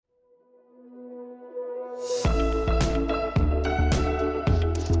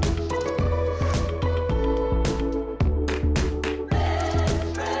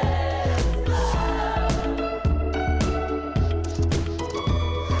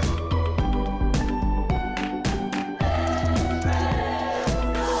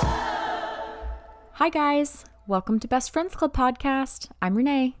Hi, guys. Welcome to Best Friends Club podcast. I'm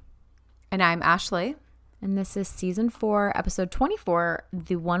Renee. And I'm Ashley. And this is season 4, episode 24,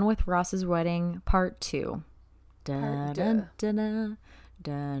 The One with Ross's Wedding, part 2. Part two. Da-da-da-da,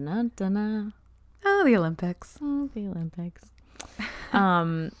 da-da-da-da. Oh, the Olympics. Oh, the Olympics.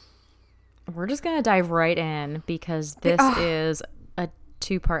 We're just going to dive right in because this is a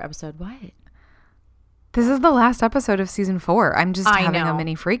 2-part episode. What? This is the last episode of season 4. I'm just having a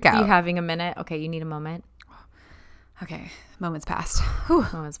mini freak out. You having a minute? Okay, you need a moment. Okay, moments passed.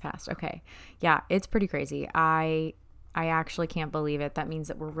 Moments passed. Okay. Yeah, it's pretty crazy. I actually can't believe it. That means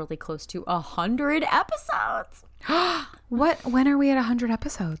that we're really close to 100 episodes. When are we at 100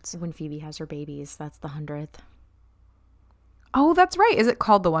 episodes? When Phoebe has her babies, that's the 100th. Oh, that's right. Is it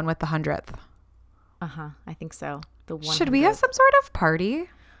called the one with the 100th? I think so. The 100th. Should we have some sort of party?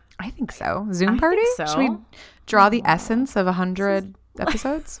 I think so. Zoom party? think so. Should we draw the essence of 100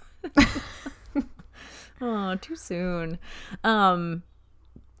 episodes? Oh, too soon.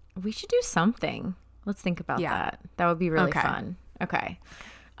 We should do something. Let's think about that. That would be really fun. Okay.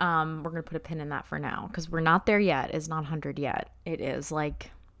 We're going to put a pin in that for now because we're not there yet. It's not 100 yet. It is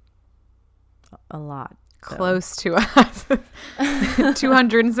like a lot. Close to us.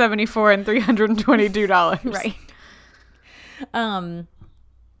 $274 and $322. Right.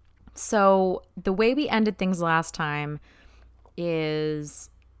 So the way we ended things last time is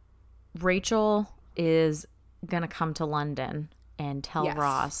Rachel is going to come to London and tell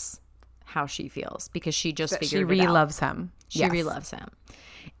Ross how she feels because she just figured it out. She re-loves him. She re-loves him.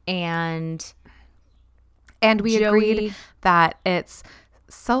 And we agreed that it's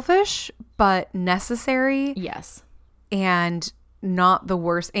selfish but necessary. Yes. And not the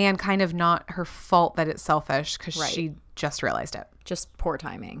worst, and kind of not her fault that it's selfish because she just realized it. Just poor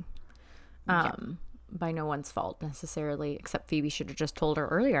timing. By no one's fault necessarily, except Phoebe should have just told her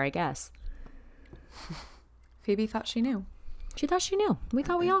earlier, I guess. Phoebe thought she knew. She thought she knew. We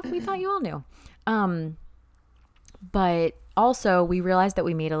thought you all knew. But also we realized that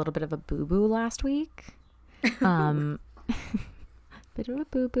we made a little bit of a boo-boo last week. Bit of a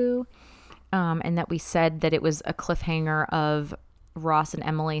boo-boo. And that we said that it was a cliffhanger of Ross and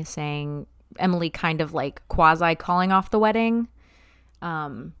Emily saying, Emily kind of like quasi calling off the wedding.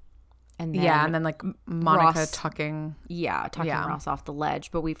 And then like Monica talking Ross off the ledge.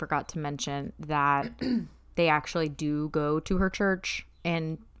 But we forgot to mention that they actually do go to her church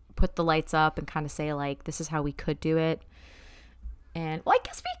and put the lights up and kind of say like, this is how we could do it. And well, I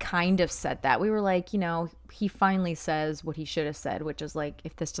guess we kind of said that. We were like, he finally says what he should have said, which is like,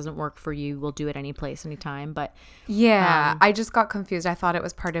 if this doesn't work for you, we'll do it any place, anytime. But I just got confused. I thought it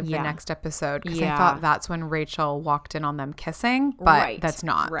was part of the next episode because I thought that's when Rachel walked in on them kissing, but that's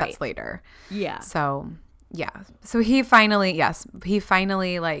not. That's later. Yeah. So he finally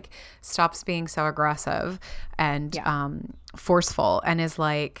like stops being so aggressive and forceful and is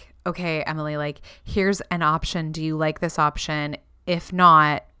like, okay, Emily, like, here's an option. Do you like this option? If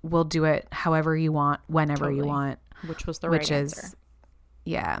not, we'll do it however you want, whenever you want. Which was the right answer.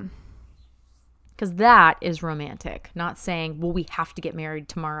 Yeah. Because that is romantic. Not saying, well, we have to get married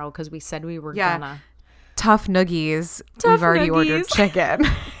tomorrow because we said we were gonna. Tough noogies. We've already ordered chicken.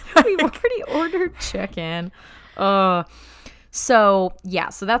 We've already ordered chicken. So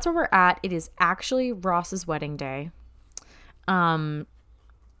that's where we're at. It is actually Ross's wedding day. And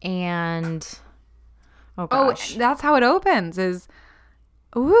oh gosh. Oh, that's how it opens is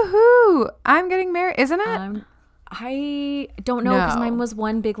woohoo, I'm getting married, isn't it? I don't know because mine was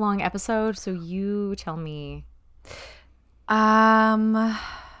one big long episode, so you tell me. I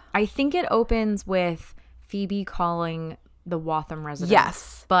think it opens with Phoebe calling the Waltham residence.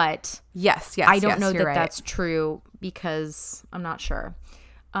 Yes. But yes, I don't know that right. that's true because I'm not sure.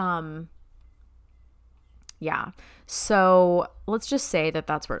 Yeah. So let's just say that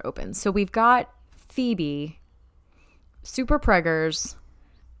that's where it opens. So we've got Phoebe, super preggers,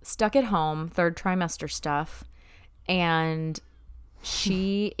 stuck at home, 3rd trimester stuff. And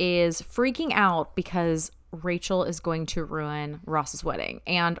she is freaking out because Rachel is going to ruin Ross's wedding.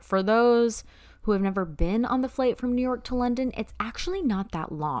 And for those who have never been on the flight from New York to London, it's actually not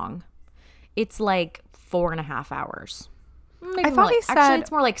that long. It's like 4.5 hours. Maybe I thought he said actually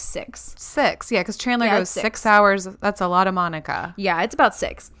it's more like 6. 6, yeah, because Chandler goes 6 hours. That's a lot of Monica. Yeah, it's about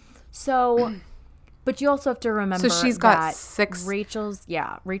 6. So, but you also have to remember. So she's got 6. Rachel's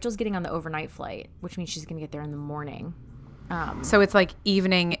getting on the overnight flight, which means she's gonna get there in the morning. So it's like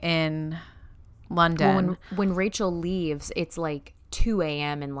evening in London. Well, when Rachel leaves, it's like 2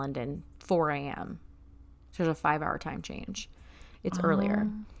 a.m. in London, 4 a.m. So there's a 5-hour time change. It's earlier.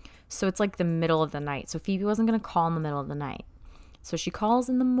 So it's like the middle of the night. So Phoebe wasn't going to call in the middle of the night. So she calls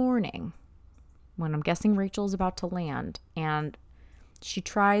in the morning when I'm guessing Rachel's about to land, and she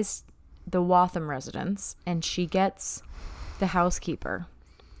tries the Waltham residence, and she gets the housekeeper.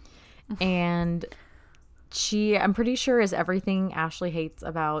 And I'm pretty sure, is everything Ashley hates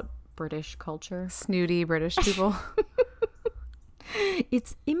about British culture. Snooty British people.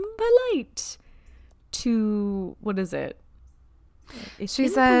 It's impolite to, what is it? It's she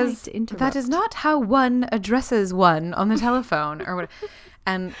impolite says, to interrupt. that is not how one addresses one on the telephone or what.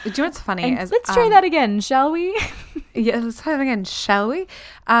 And do you know what's funny? And let's try that again, shall we? Yeah, let's try that again, shall we?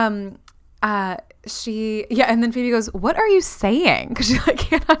 And then Phoebe goes, what are you saying? Because she like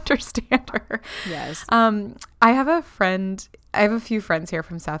can't understand her. Yes. I have a few friends here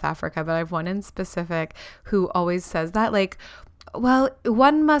from South Africa, but I have one in specific who always says that, like, well,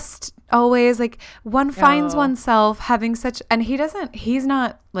 one must always, like, one finds oneself having such, and he's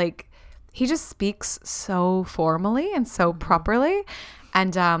not like, he just speaks so formally and so properly.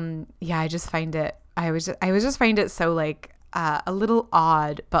 And I just find it, I was just find it so like a little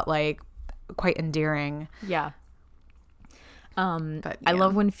odd, but like quite endearing. Yeah. But, I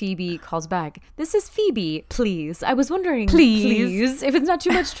love when Phoebe calls back. This is Phoebe, please. I was wondering, Please. if it's not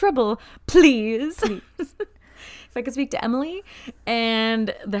too much trouble, please. If I could speak to Emily.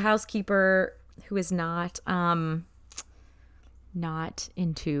 And the housekeeper, who is not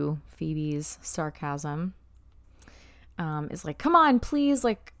into Phoebe's sarcasm, is like, come on, please.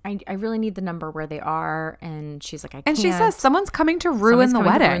 Like, I really need the number where they are. And she's like, I can't. And she says, someone's coming to ruin the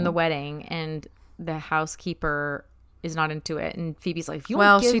wedding. And the housekeeper is not into it. And Phoebe's like, if you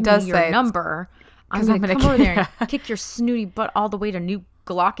Well, don't give she does me your say number, I'm going to come over there and kick your snooty butt all the way to New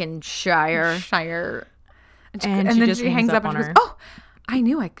Glockenshire. Shire. And then just she hangs up and on she her. goes, oh,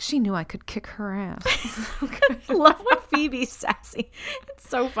 she knew I could kick her ass. I love when Phoebe's sassy. It's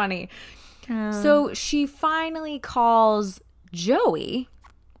so funny. So she finally calls Joey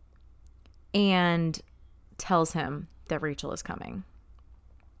and tells him that Rachel is coming.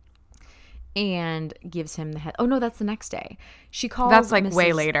 And gives him the head. Oh, no, that's the next day. She calls. That's like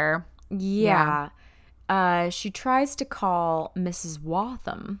way later. Yeah. She tries to call Mrs.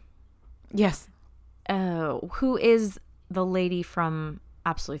 Waltham. Yes. Who is the lady from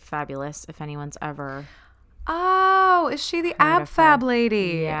Absolutely Fabulous, if anyone's ever. Oh, is she the Ab Fab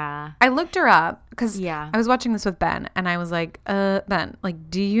lady? Yeah. I looked her up because Yeah. I was watching this with Ben and I was like, Ben, like,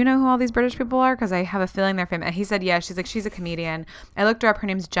 do you know who all these British people are? Because I have a feeling they're famous. And he said, yeah. She's like, she's a comedian. I looked her up. Her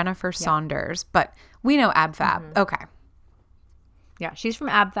name's Jennifer Saunders, but we know Ab Fab. Mm-hmm. Okay. Yeah, she's from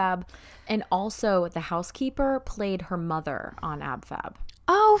Ab Fab. And also the housekeeper played her mother on Ab Fab.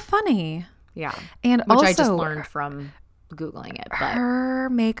 Oh, funny. Yeah. And which also, I just learned from Googling it. But her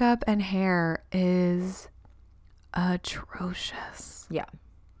makeup and hair is atrocious. Yeah.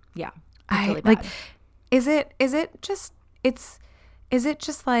 Yeah. I really like, bad. is it just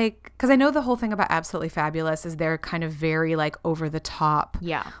like, because I know the whole thing about Absolutely Fabulous is they're kind of very like over the top.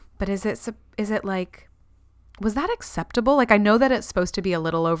 Yeah. But is it like, was that acceptable? Like, I know that it's supposed to be a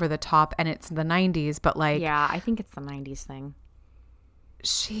little over the top and it's the 90s, but like, yeah, I think it's the 90s thing.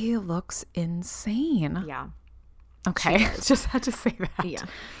 She looks insane. Yeah. Okay. Just had to say that. Yeah.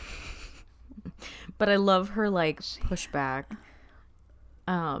 But I love her like pushback.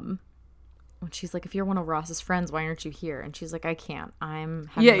 When she's like, if you're one of Ross's friends, why aren't you here? And she's like, I can't. I'm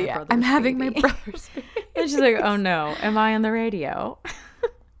having my brother's I'm having baby. my brother's baby. And she's like, oh no, am I on the radio?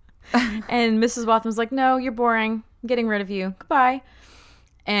 And Mrs. Watham's like, no, you're boring. I'm getting rid of you. Goodbye.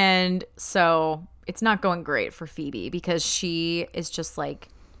 And so it's not going great for Phoebe because she is just like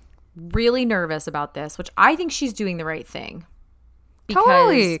really nervous about this, which I think she's doing the right thing.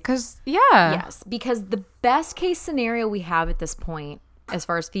 Totally. Because, yeah. Yes. Because the best case scenario we have at this point, as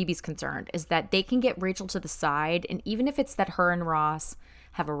far as Phoebe's concerned, is that they can get Rachel to the side. And even if it's that her and Ross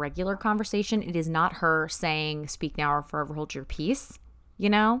have a regular conversation, it is not her saying, speak now or forever hold your peace, you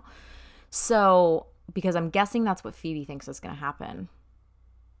know? So, because I'm guessing that's what Phoebe thinks is going to happen.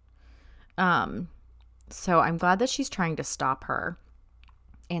 So I'm glad that she's trying to stop her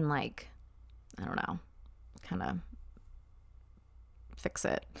and like, I don't know, kind of fix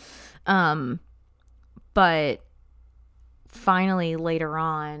it. But finally later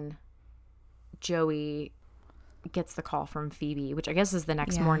on, Joey gets the call from Phoebe, which I guess is the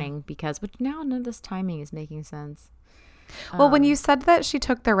next morning because, which now none of this timing is making sense. Well, when you said that she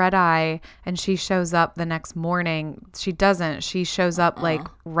took the red eye and she shows up the next morning, she doesn't. She shows up like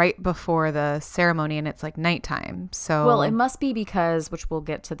right before the ceremony and it's like nighttime. So, well, it must be because, which we'll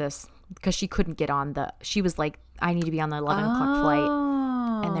get to this, because she couldn't get on she was like, I need to be on the 11 o'clock flight.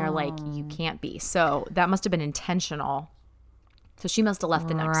 And they're like, you can't be. So that must have been intentional. So she must have left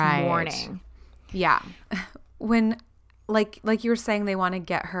the next morning. Yeah. When like you were saying, they want to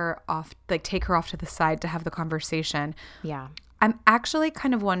get her off, like take her off to the side to have the conversation. Yeah. I'm actually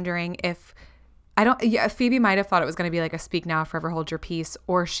kind of wondering if Phoebe might have thought it was going to be like a speak now, forever hold your peace,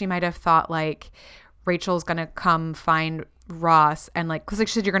 or she might have thought like Rachel's going to come find Ross and like, because like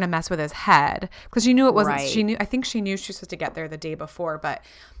she said, you're going to mess with his head, because she knew it wasn't. Right. I think she knew she was supposed to get there the day before, but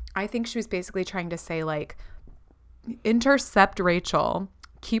I think she was basically trying to say like, intercept Rachel,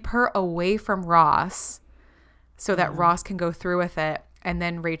 keep her away from Ross, so that Ross can go through with it. And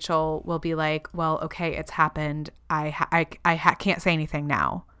then Rachel will be like, well, okay, it's happened. I can't say anything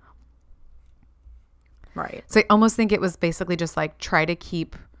now. Right. So I almost think it was basically just like try to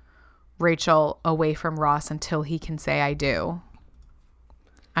keep Rachel away from Ross until he can say I do.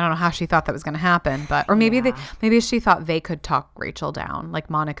 I don't know how she thought that was going to happen, but or maybe maybe she thought they could talk Rachel down, like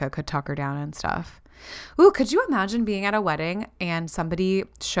Monica could talk her down and stuff. Ooh, could you imagine being at a wedding and somebody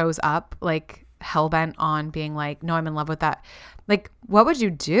shows up like hellbent on being like, no, I'm in love with that. Like, what would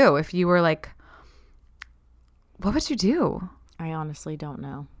you do if you were like, what would you do? I honestly don't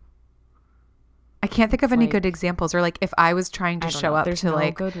know. I can't think of any good examples. Or like if I was trying to show up There's to no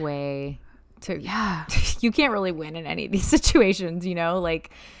like good way to, you can't really win in any of these situations, you know,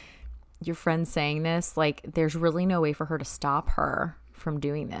 like your friend saying this, like there's really no way for her to stop her from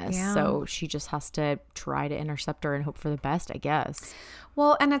doing this. Yeah. So she just has to try to intercept her and hope for the best, I guess.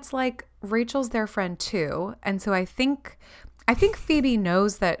 Well, and it's like Rachel's their friend too. And so I think Phoebe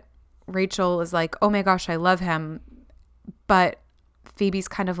knows that Rachel is like, oh my gosh, I love him. But Phoebe's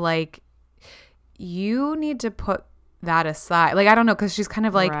kind of like, you need to put that aside. Like, I don't know, because she's kind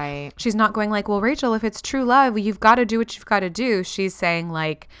of like, right. She's not going like, well, Rachel, if it's true love, you've got to do what you've got to do. She's saying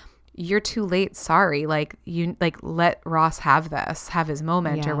like, you're too late. Sorry. Like you like let Ross have his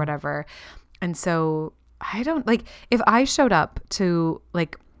moment or whatever. And so I don't like if I showed up to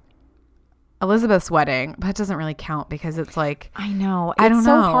like Elizabeth's wedding, but it doesn't really count because it's like, I know. I don't It's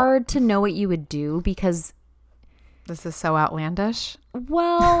so know. hard to know what you would do because this is so outlandish.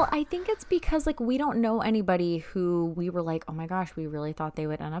 well, I think it's because like we don't know anybody who we were like, oh my gosh, we really thought they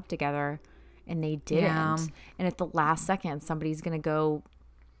would end up together and they didn't. Yeah. And at the last second, somebody's going to go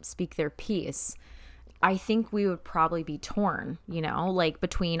speak their piece. I think we would probably be torn, you know, like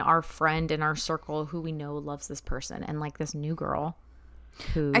between our friend in our circle who we know loves this person and like this new girl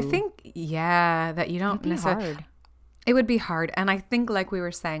who I think, that you don't necessarily. hard. It would be hard. And I think like we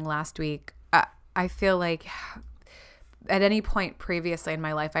were saying last week, I feel like at any point previously in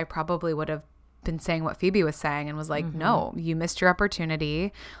my life, I probably would have been saying what Phoebe was saying and was like, no, you missed your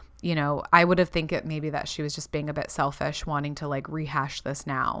opportunity. You know, I would have think it maybe that she was just being a bit selfish, wanting to like rehash this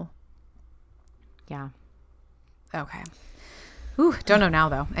now. Yeah. Okay. Ooh, don't know now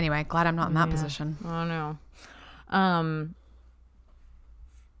though. Anyway, glad I'm not in that position. Oh no.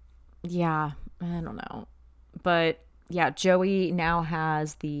 Yeah, I don't know. But yeah, Joey now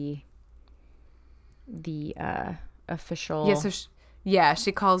has the official. Yeah,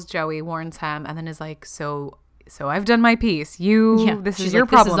 she calls Joey, warns him, and then is like, so I've done my piece. This is your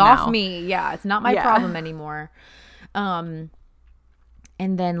problem now. This is off me. Yeah, it's not my problem anymore. And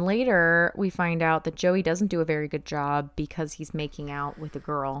then later we find out that Joey doesn't do a very good job because he's making out with a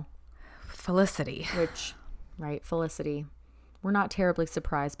girl. Felicity. Felicity. We're not terribly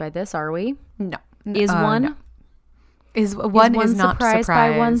surprised by this, are we? No. Is one? No. Is one not surprised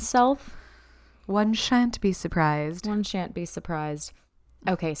by oneself? One shan't be surprised. One shan't be surprised.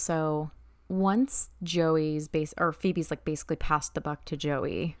 Okay, so once Phoebe's like basically passed the buck to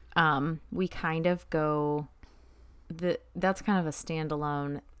Joey, we kind of go... that's kind of a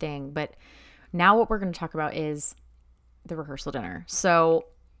standalone thing, but now what we're going to talk about is the rehearsal dinner. So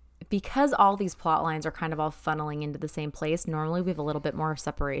because all these plot lines are kind of all funneling into the same place, normally we have a little bit more of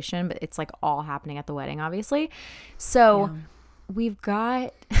separation, but it's like all happening at the wedding, obviously. So we've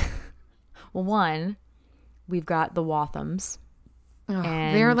got we've got the Walthams.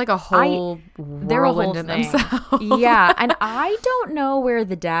 And they're like a whole whirlwind in themselves. Yeah, and I don't know where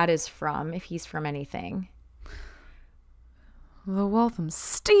the dad is from, if he's from anything. The Walthams.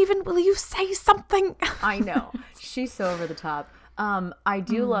 Stephen, will you say something? I know. She's so over the top. I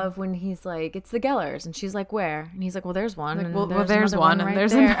do love when he's like, it's the Gellers. And she's like, where? And he's like, well, there's one. Like, and well, there's one. Right and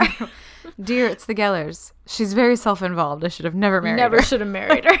there's there. another. Dear, it's the Gellers. She's very self-involved. I should have never married her. Never should have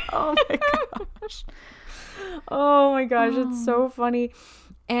married her. Oh, my gosh. Oh, my gosh. It's so funny.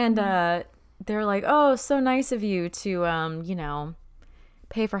 And they're like, oh, so nice of you to,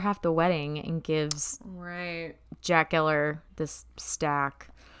 pay for half the wedding, and gives Jack Geller this stack.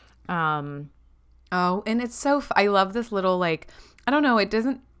 And it's so I love this little like, I don't know, it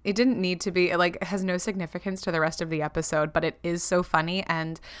didn't need to be, like, it has no significance to the rest of the episode, but it is so funny.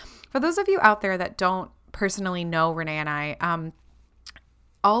 And for those of you out there that don't personally know Renee and I.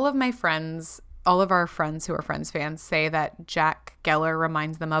 All of our friends who are Friends fans say that Jack Geller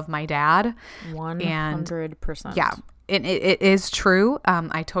reminds them of my dad. 100%. Yeah, it is true.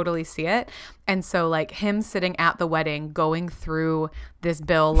 I totally see it. And so like him sitting at the wedding, going through this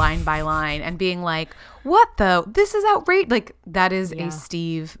bill line by line and being like, this is outrageous. Like that is a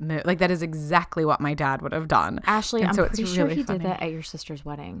Steve move. Like that is exactly what my dad would have done. Ashley, and I'm so pretty it's sure really he funny. did that at your sister's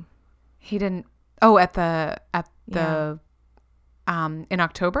wedding. He didn't. Oh, at the in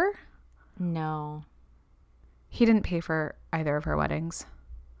October? No. He didn't pay for either of her weddings.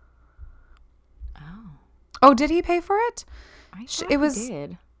 Oh. Oh, did he pay for it? I thought It was. he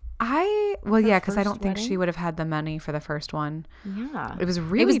did. Because I don't think wedding? she would have had the money for the first one. Yeah. It was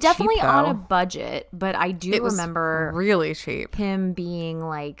really It was definitely cheap, on a though. budget, but I do remember really cheap. him being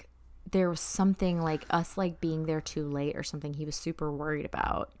like, there was something like us like being there too late or something he was super worried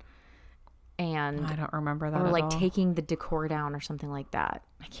about. And I don't remember that or at like all. taking the decor down or something like that.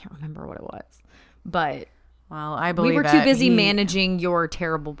 I can't remember what it was. But Well, I believe we were too that busy managing your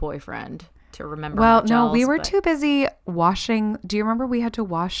terrible boyfriend to remember. Well, much no, else, we were but- too busy washing. Do you remember we had to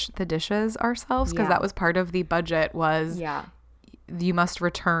wash the dishes ourselves? Because Yeah. that was part of the budget was Yeah. you must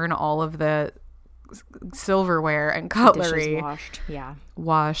return all of the silverware and Dishes cutlery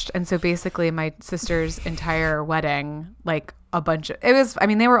washed. And so basically my sister's entire wedding, like a bunch of,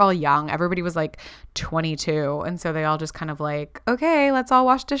 they were all young. Everybody was like 22. And so they all just kind of like, okay, let's all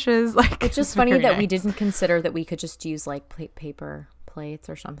wash dishes. Like It's just funny that we didn't consider that we could just use like paper plates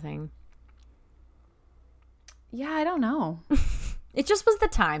or something. Yeah, I don't know. It just was the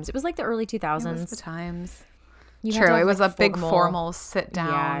times. It was like the early 2000s. It was the times. You had to True, have, it was like, a big formal sit down.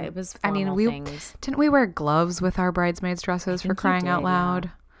 Yeah, it was formal things. Didn't we wear gloves with our bridesmaids dresses for think you crying out did, yeah.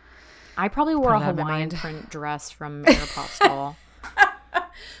 loud? I probably wore a that in my Hawaiian mind. print dress from Aeropostale.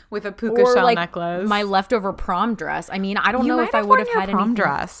 With a puka Or shell like necklace. my leftover prom dress. I mean, I don't You know might if I have would worn have your had prom anything.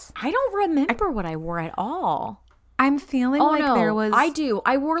 dress. I don't remember what I wore at all. I'm feeling Oh like no, there was. I do.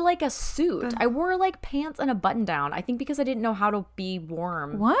 I wore like a suit. I wore like pants and a button down. I think because I didn't know how to be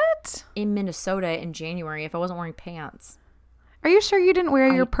warm What? in Minnesota in January if I wasn't wearing pants. Are you sure you didn't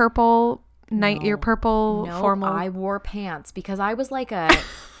wear your purple your purple No, formal? I wore pants because I was like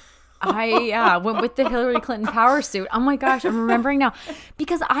I went with the Hillary Clinton power suit. Oh my gosh, I'm remembering now.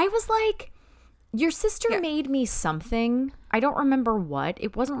 Because I was like, your sister made me something. I don't remember what.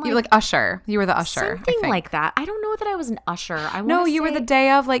 It wasn't like you were like usher. You were the usher. I something think. like that. I don't know that I was an usher. No, you were the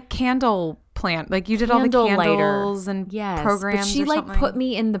day of like candle plant. Like you did all the candle lighter. candles and programs. But she or like something. put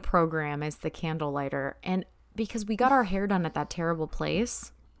me in the program as the candle lighter, and because we got our hair done at that terrible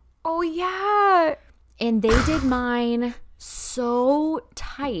place, Oh yeah. and they did mine so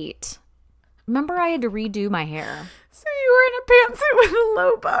tight. Remember, I had to redo my hair. So you were in a pantsuit with a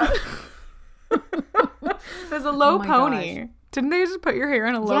low bun. There's a low my pony. gosh. Didn't they just put your hair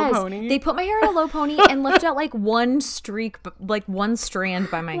in a low pony? They put my hair in a low pony and left out like one streak, like one strand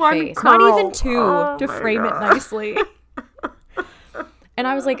by my One face. curl. Not even two Oh to my frame God. it nicely. And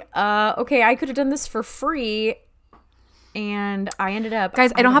I was like, okay, I could have done this for free. And I ended up.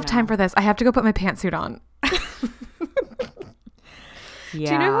 Guys, I don't have time for this. I have to go put my pantsuit on. Yeah.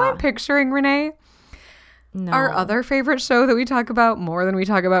 Do you know who I'm picturing, Renee? No. Our other favorite show that we talk about more than we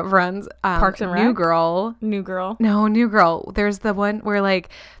talk about Friends. Parks and New Rec? Girl. New Girl. No, New Girl. There's the one where like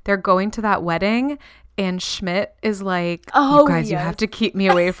they're going to that wedding and Schmidt is like, Oh, you guys, you yes. have to keep me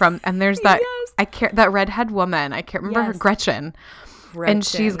away from, and there's that, Yes. that redhead woman. I can't remember her, Yes. Gretchen. And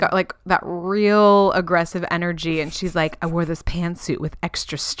she's got like that real aggressive energy. And she's like, I wore this pantsuit with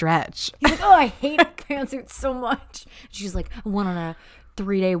extra stretch. He's like, oh, I hate pantsuits so much. She's like, I went on a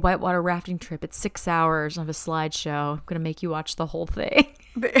 3-day whitewater rafting trip. It's 6 hours of a slideshow. I'm going to make you watch the whole thing.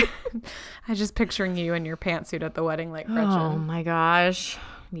 I just picturing you in your pantsuit at the wedding like Gretchen. Oh my gosh.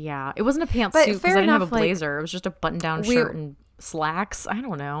 Yeah. It wasn't a pantsuit But because fair I didn't have a enough, like, blazer. It was just a button down shirt and slacks. I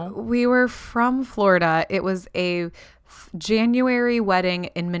don't know. We were from Florida. It was a January wedding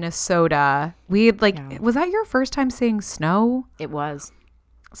in Minnesota. We had was that your first time seeing snow? It was.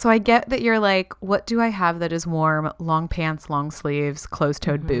 So I get that you're like, what do I have that is warm? Long pants, long sleeves,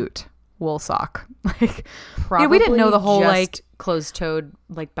 closed-toed boot, wool sock. Like, Probably we didn't know the whole just like closed-toed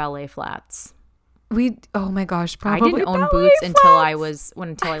like ballet flats. oh my gosh, I probably didn't own ballet boots until I flats.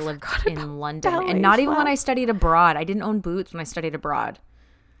 lived in London, ballet and not even when I flats. studied abroad. I didn't own boots when I studied abroad.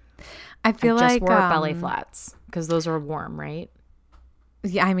 I feel I just like wore ballet flats because those are warm, right?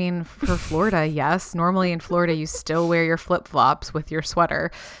 Yeah, I mean, for Florida, yes. Normally in Florida, you still wear your flip-flops with your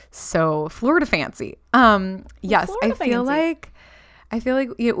sweater. So Florida fancy. Yes, Florida I feel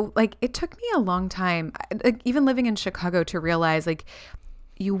fancy. like it took me a long time, like even living in Chicago, to realize like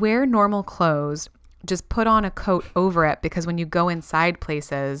you wear normal clothes, just put on a coat over it, because when you go inside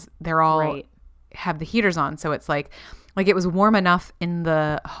places, they're all Right. have the heaters on. So it's like it was warm enough in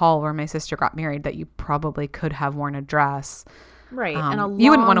the hall where my sister got married that you probably could have worn a dress. Right. And a You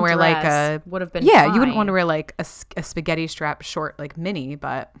wouldn't want to long wear like dress a would have been you wouldn't fine. want to wear like a spaghetti strap short like mini,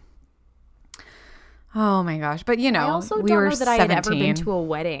 but oh my gosh. But I also we don't were know that I had ever 17. been to a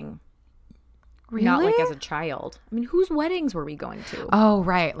wedding. Really? Not like as a child. I mean, whose weddings were we going to? Oh,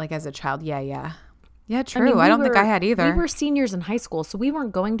 right. Like as a child. Yeah, yeah. Yeah, true. mean, I we don't think I were- had either. We were seniors in high school, so we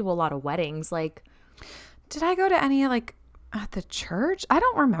weren't going to a lot of weddings. Like, Did I go to any like at the church? I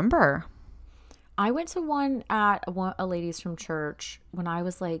don't remember. I went to one at a ladies from church when I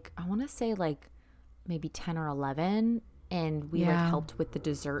was like, I want to say like maybe 10 or 11, and we like Yeah. helped with the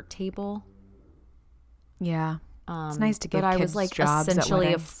dessert table. Yeah. It's nice to give But I kids was like jobs at essentially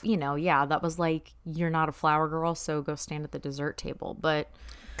weddings. yeah, that was like, you're not a flower girl, so go stand at the dessert table. But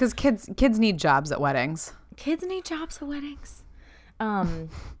Because kids need jobs at weddings. kids need jobs at weddings. And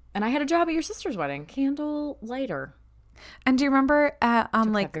I had a job at your sister's wedding, candle lighter. And do you remember at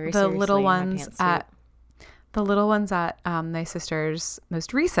like very the little seriously in my ones pantsuit. at my sister's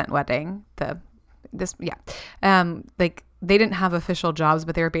most recent wedding? Like they didn't have official jobs,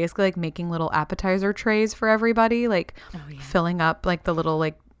 but they were basically like making little appetizer trays for everybody, like filling up like the little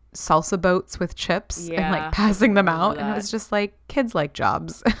like salsa boats with chips and Yeah, like passing them out. And it that. was just like kids like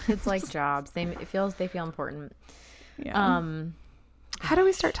jobs. It's like jobs. They feel important. Yeah. How do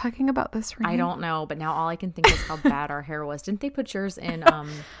we start talking about this? Renee? I don't know, but now all I can think is how bad our hair was. Didn't they put yours in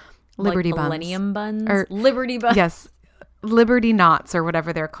Liberty like buns. Millennium buns? Or- Liberty buns. Yes, Liberty knots or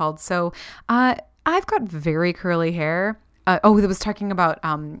whatever they're called. So I've got very curly hair. It was talking about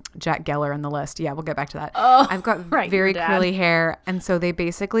Jack Geller in the list. Yeah, we'll get back to that. Oh, I've got right, very your dad. curly hair. And so they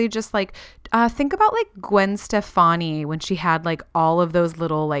basically just like, think about like Gwen Stefani when she had like all of those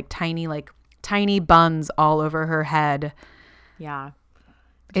little like tiny buns all over her head. Yeah.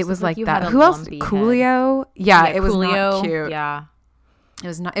 It was looked like like you that. had a Who else? lumpy head. Coolio. Yeah, it was Coolio. not cute. Yeah. It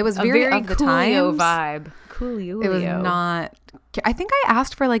was not. It was A very, very of the Coolio times. vibe. Coolio. It was not. I think I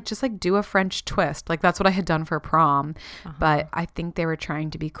asked for like just like do a French twist. Like that's what I had done for prom. But I think they were trying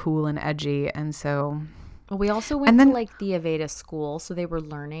to be cool and edgy, and so Well, we also went to like the Aveda school, so they were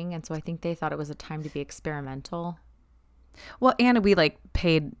learning, and so I think they thought it was a time to be experimental. well, and we like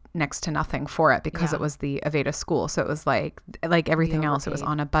paid next to nothing for it because Yeah. it was the Aveda school. So it was like everything else, it was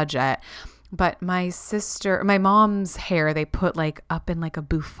overpaid. on a budget. But my mom's hair, they put like up in like a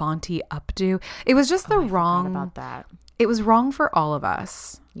bouffant updo. It was just the I forgot wrong. about that. It was wrong for all of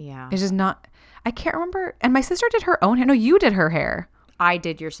us. Yeah. It's just not. I can't remember. And my sister did her own hair. No, you did her hair. I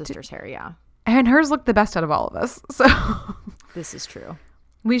did your sister's hair, yeah. And hers looked the best out of all of us. So This is true.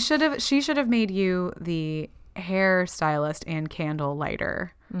 she should have made you the hair stylist and candle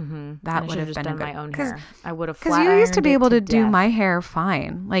lighter. Mm-hmm. That I would should have have been done a good, my own hair. I would have because you used to be able to do death. my hair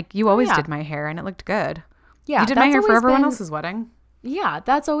fine. Like you always yeah. did my hair and it looked good. Yeah, You did my that's hair for always everyone been- else's wedding. Yeah,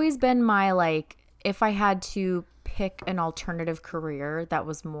 that's always been my like, if I had to pick an alternative career that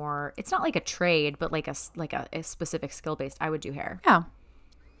was more, it's not like a trade, but like a specific skill based, I would do hair. Yeah.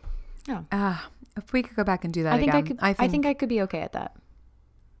 Yeah. If we could go back and do that I think again, I think I could be okay at that.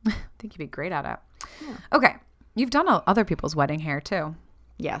 I think you'd be great at it. Okay. You've done other people's wedding hair too.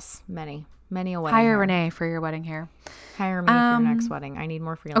 Yes, many a wedding. Hire hair. Renee for your wedding hair. Hire me for your next wedding. I need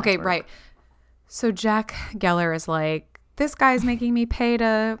more freelance Okay, work. right. So Jack Geller is like, this guy's making me pay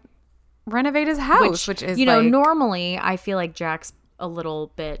to renovate his house, which is like, normally I feel like Jack's a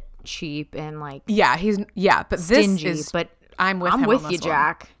little bit cheap and like but stingy, this is, but I'm with I'm him with on you, this one.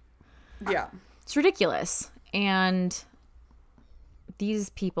 Jack. Yeah. It's ridiculous. And these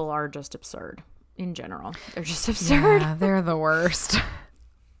people are just absurd in general. They're just absurd. Yeah, they're the worst.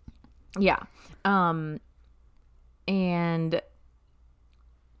 Yeah. And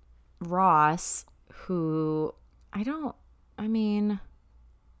Ross, who I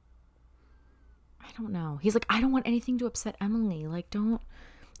don't know. He's like, I don't want anything to upset Emily. Like, don't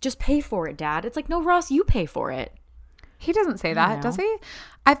just pay for it, Dad. It's like, no, Ross, you pay for it. He doesn't say I that, know. does he?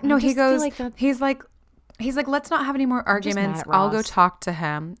 No, he just feel goes, like that- he's like, let's not have any more just mad arguments. at I'll go Ross. talk to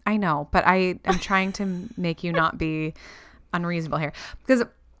him. I know, but I am trying to make you not be unreasonable here because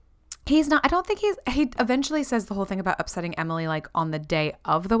he's not, I don't think he eventually says the whole thing about upsetting Emily like on the day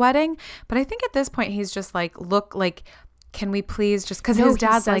of the wedding. But I think at this point he's just like, look, like, can we please just, because his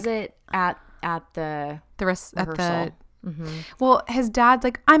dad's he says like it at the the rest at the, rehearsal. well, his dad's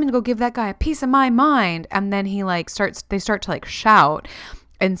like, I'm gonna go give that guy a piece of my mind, and then he like they start to like shout,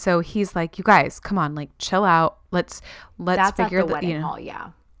 and so he's like, you guys, come on, like chill out, let's That's figure at the that, wedding you know. hall, yeah.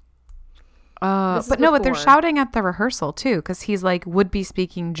 But they're shouting at the rehearsal too, because he's like, would be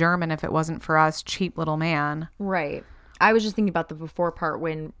speaking German if it wasn't for us, cheap little man. Right. I was just thinking about the before part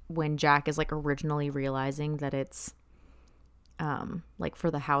when Jack is like originally realizing that it's like for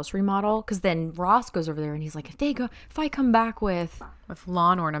the house remodel, because then Ross goes over there and he's like, if I come back with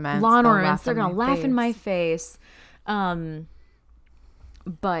lawn ornaments, they're gonna laugh in my face. But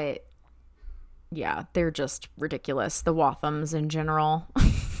yeah, they're just ridiculous, the Walthams in general.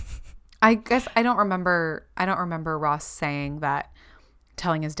 I guess I don't remember Ross saying that,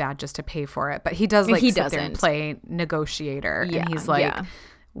 telling his dad just to pay for it, but he does like sit there and play negotiator. Yeah, and he's like,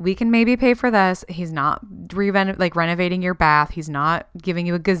 we can maybe pay for this. He's not renovating your bath. He's not giving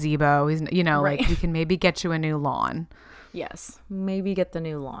you a gazebo. He's, right. Like, we can maybe get you a new lawn. Yes, maybe get the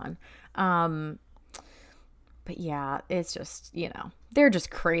new lawn. But yeah, it's just, they're just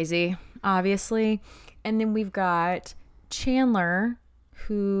crazy, obviously. And then we've got Chandler,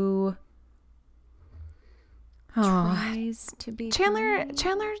 who tries to be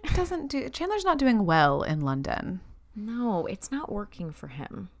Chandler's not doing well in London. No, it's not working for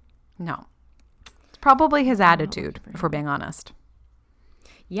him. No. It's probably his attitude, if we're being honest.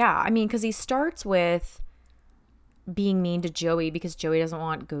 Yeah, I mean, because he starts with being mean to Joey because Joey doesn't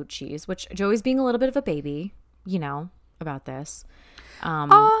want goat cheese, which Joey's being a little bit of a baby, about this.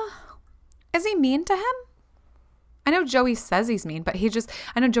 Is he mean to him? I know Joey says he's mean, but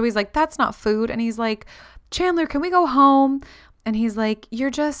I know Joey's like, that's not food. And he's like, Chandler, can we go home? And he's like, you're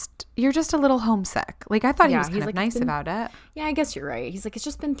just a little homesick. Like, I thought he was kind of nice about it. Yeah, I guess you're right. He's like, it's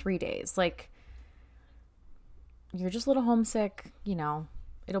just been 3 days. Like, you're just a little homesick,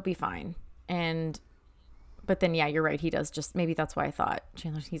 it'll be fine. But then, yeah, you're right. He does maybe that's why I thought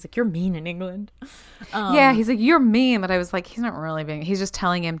he's like, you're mean in England. Yeah, he's like, you're mean. But I was like, he's not really being, he's just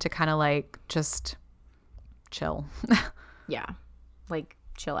telling him to kind of like, just chill. Yeah. Like,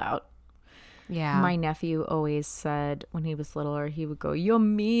 chill out. Yeah. My nephew always said when he was littler, he would go, you're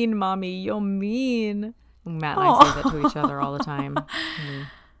mean, mommy, you're mean. Matt and I say that to each other all the time. We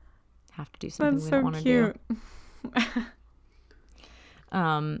have to do something we don't want to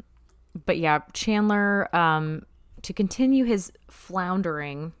do. But yeah, Chandler, to continue his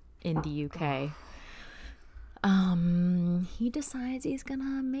floundering in the UK, he decides he's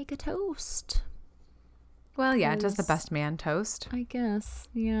gonna make a toast. Well, yeah, does the best man toast? I guess,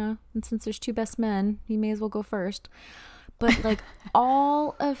 yeah. And since there's 2 best men, he may as well go first. But like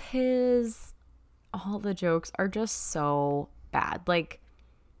all the jokes are just so bad. Like,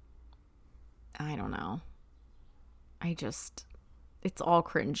 I don't know. It's all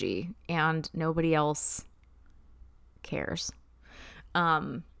cringy and nobody else cares.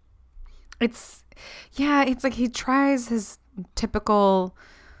 It's like he tries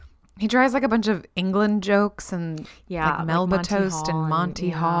like a bunch of England jokes and like Melba like Toast and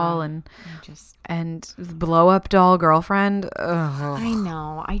Monty Hall and blow up doll girlfriend. Ugh. I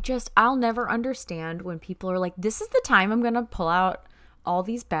know. I'll never understand when people are like, this is the time I'm going to pull out all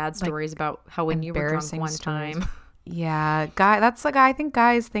these bad stories about how when you were drunk one time. Yeah. That's the guy. I think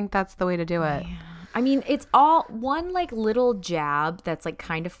guys think that's the way to do it. Yeah. I mean, it's all one like little jab that's like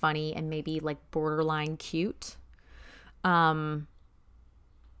kind of funny and maybe like borderline cute.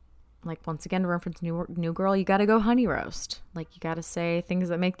 Like, once again, to reference New Girl, you got to go honey roast. Like, you got to say things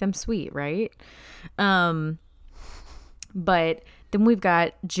that make them sweet, right? But then we've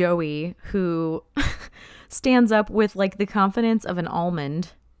got Joey, who stands up with, like, the confidence of an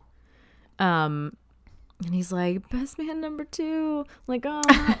almond. And he's like, best man number 2. Like, oh,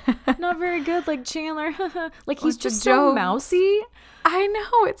 not very good, like Chandler. Like, he's just so mousy. I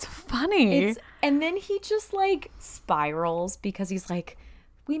know, it's funny. And then he just, like, spirals because he's like,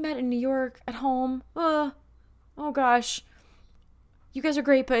 we met in New York at home. Oh gosh. You guys are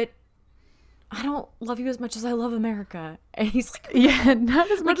great, but I don't love you as much as I love America. And he's like, yeah, not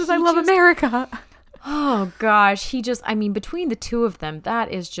as much as I love America. Oh gosh. Between the 2 of them,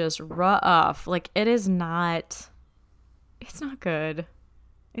 that is just rough. Like, it's not good.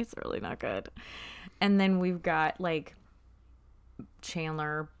 It's really not good. And then we've got like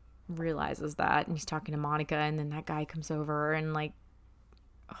Chandler realizes that and he's talking to Monica, and then that guy comes over and like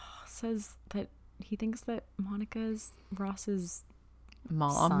says that he thinks that Monica's Ross's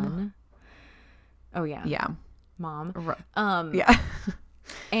mom. Son. Oh yeah. Yeah. Mom. Yeah.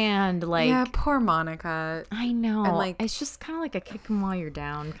 And like, yeah, poor Monica. I know. And like, it's just kind of like a kick 'em while you're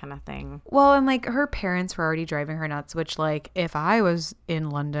down kind of thing. Well, and like her parents were already driving her nuts, which like if I was in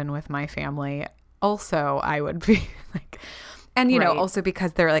London with my family, also I would be like. And, you know, Right. also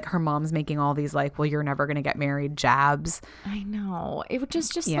because they're like, her mom's making all these like, well, you're never going to get married jabs. I know. It would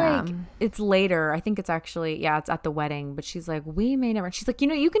just Yeah. like, it's later. I think it's actually, yeah, it's at the wedding. But she's like, we may never. She's like, you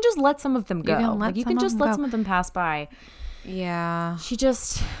know, you can just let some of them go. can let Like, you some can of just them let go. some of them pass by. Yeah. She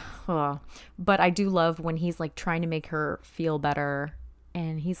just, but I do love when he's like trying to make her feel better.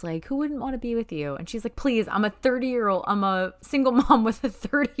 And he's like, who wouldn't want to be with you? And she's like, please, I'm a single mom with a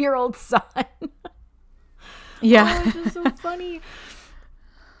 30-year-old son. Yeah. Oh, it's just so funny.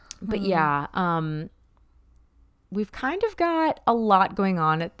 But yeah, we've kind of got a lot going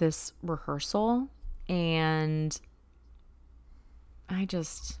on at this rehearsal. And they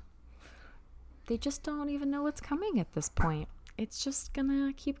just don't even know what's coming at this point. It's just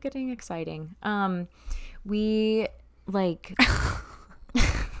gonna keep getting exciting. We like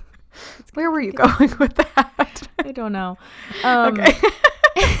Where were you going with that? I don't know. Okay.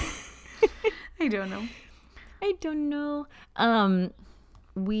 I don't know. I don't know.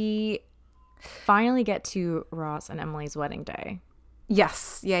 We finally get to Ross and Emily's wedding day.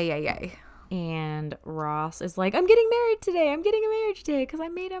 Yes. Yay. And Ross is like, I'm getting married today. I'm getting married today because I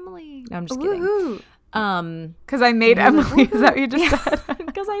made Emily. No, I'm just kidding. Woohoo. Because I made Emily. Is that what you just said?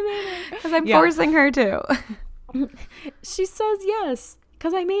 Because I made her. Because I'm forcing her to. She says yes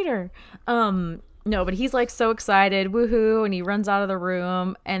because I made her. No, but he's like so excited, woohoo, and he runs out of the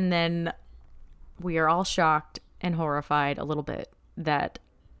room, and then we are all shocked and horrified a little bit that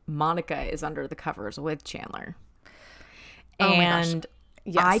Monica is under the covers with Chandler. Oh my gosh. And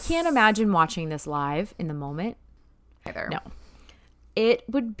Yes. I can't imagine watching this live in the moment. Either. No. It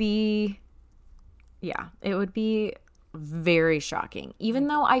would be very shocking. Even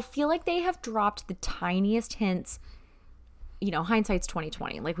though I feel like they have dropped the tiniest hints. You know, hindsight's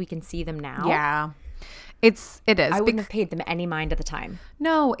 2020. Like, we can see them now. Yeah. It is. I wouldn't have paid them any mind at the time.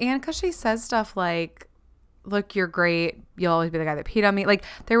 No, and because she says stuff like, look, you're great. You'll always be the guy that peed on me. Like,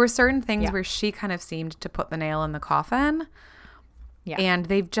 there were certain things where she kind of seemed to put the nail in the coffin. Yeah. And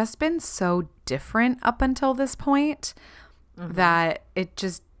they've just been so different up until this point that it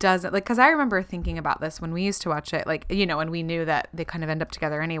just doesn't, like, because I remember thinking about this when we used to watch it, like, you know, and we knew that they kind of end up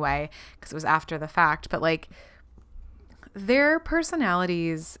together anyway because it was after the fact. But, like, their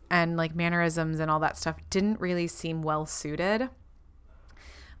personalities and, like, mannerisms and all that stuff didn't really seem well suited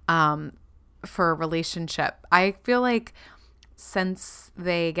for a relationship. I feel like since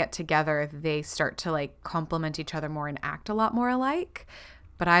they get together, they start to like complement each other more and act a lot more alike.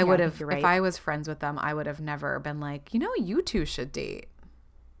 But I would have, if I was friends with them, I would have never been like, you know, you two should date.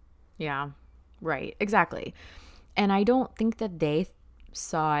 Yeah, right. Exactly. And I don't think that they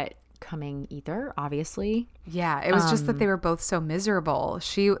saw it coming either, obviously. Yeah, it was just that they were both so miserable.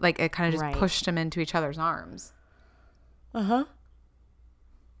 She, like, it kind of just Right. pushed them into each other's arms.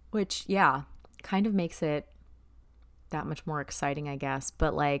 Which, yeah, kind of makes it that much more exciting, I guess.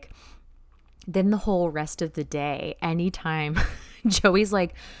 But like, then the whole rest of the day, anytime Joey's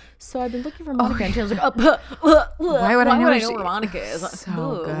like, so I've been looking for Monica, and Chandler's like, Why would I know where Monica is?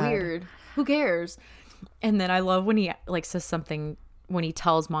 So good. Weird. Who cares? And then I love when he like says something when he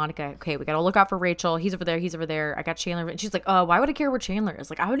tells Monica, okay, we got to look out for Rachel. He's over there. He's over there. I got Chandler. And she's like, why would I care where Chandler is?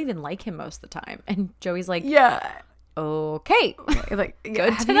 Like, I don't even like him most of the time. And Joey's like, Yeah. okay. Like,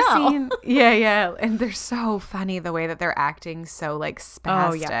 Good have to you know. seen- Yeah. And they're so funny the way that they're acting so like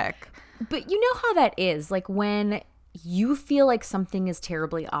spastic. But you know how that is. Like when you feel like something is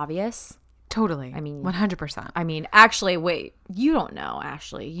terribly obvious. Totally. I mean, 100%. I mean, actually, wait, you don't know,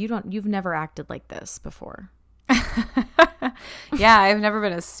 Ashley. You've never acted like this before. Yeah, I've never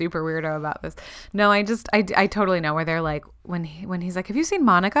been a super weirdo about this. No, I totally know where they're like when he's like, have you seen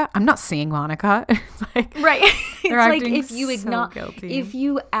Monica? I'm not seeing Monica. It's like, Right. It's they're like acting if you so guilty. if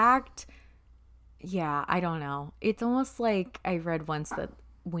you act, yeah, I don't know. It's almost like I read once that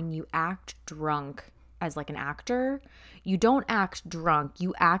when you act drunk as like an actor, you don't act drunk.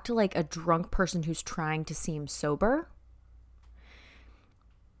 You act like a drunk person who's trying to seem sober.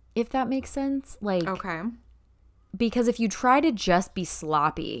 If that makes sense. Like, okay. because if you try to just be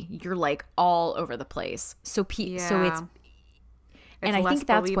sloppy, you're like all over the place. So it's and I less think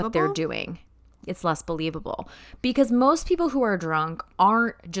that's what they're believable? doing. It's less believable because most people who are drunk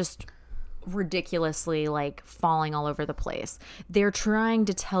aren't just ridiculously like falling all over the place. They're trying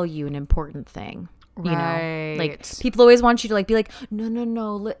to tell you an important thing. You know, like Right. people always want you to like be like,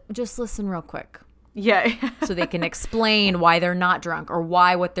 no, just listen real quick. Yeah. So they can explain why they're not drunk or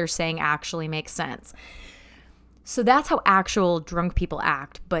why what they're saying actually makes sense. So that's how actual drunk people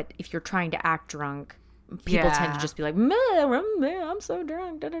act. But if you're trying to act drunk, people tend to just be like, I'm so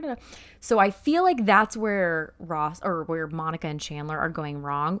drunk. Da, da, da. So I feel like that's where where Monica and Chandler are going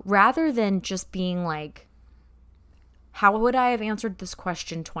wrong, rather than just being like How would I have answered this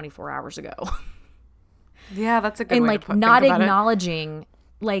question 24 hours ago? Yeah, that's a good And way like to not think about acknowledging,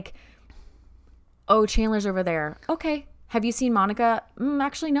 like, oh, Chandler's over there. Okay. Have you seen Monica?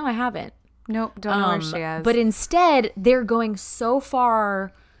 Actually, no, I haven't. it. Nope, don't know where she is. But instead, they're going so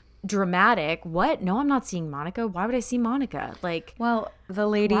far dramatic. What? No, I'm not seeing Monica. Why would I see Monica? Like, well, the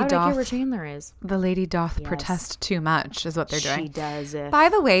lady why would I care where doth Chandler is? the lady doth protest too much is what they're She doing. does it. By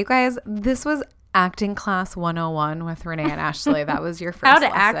the way, guys, this was acting class 101 with Renee and Ashley. That was your first How to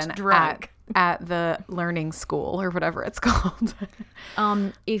lesson act drunk. at the learning school or whatever it's called.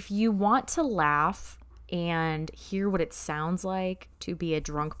 If you want to laugh and hear what it sounds like to be a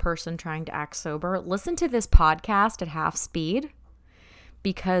drunk person trying to act sober, listen to this podcast at half speed,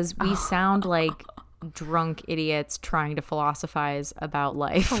 because we sound like drunk idiots trying to philosophize about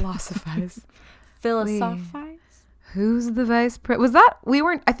life. Philosophize? Who's the vice president? Was that we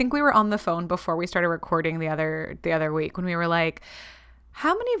weren't? I think we were on the phone before we started recording the other week when we were like,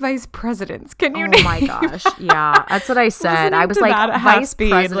 "How many vice presidents can you name?" Oh my gosh, yeah, that's what I said. I was like, vice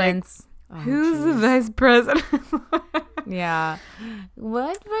presidents. Who's the vice president? Yeah,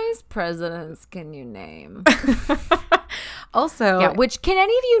 what vice presidents can you name? Also, Yeah, which, can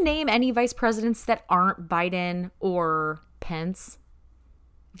any of you name any vice presidents that aren't Biden or Pence?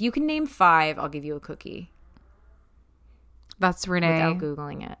 If you can name 5, I'll give you a cookie. that's Renee. Without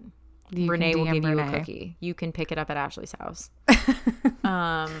Googling it. You can Renee will DM give you a Renee. cookie. You can pick it up at Ashley's house.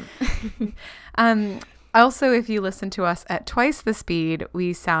 Also, if you listen to us at twice the speed,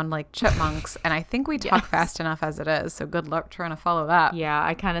 we sound like chipmunks, and I think we talk fast enough as it is. So good luck trying to follow that. Yeah,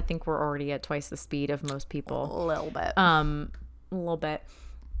 I kind of think we're already at twice the speed of most people. A little bit. A little bit.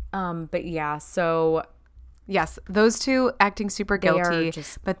 But yeah, so Yes, those two acting super are guilty,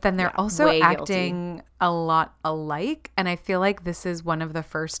 just- but then they're also way acting a lot alike. And I feel like this is one of the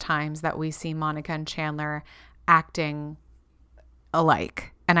first times that we see Monica and Chandler acting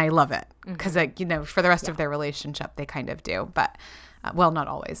alike. And I love it because, like, you know, for the rest of their relationship, they kind of do. But, well, not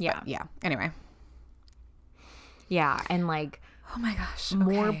always. Yeah. But yeah. Anyway. yeah, and like Oh my gosh.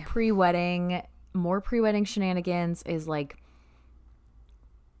 more Okay. pre-wedding shenanigans is like,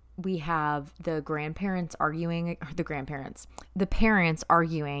 we have the parents arguing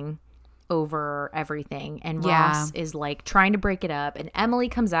over everything, and Yeah. Ross is like trying to break it up, and Emily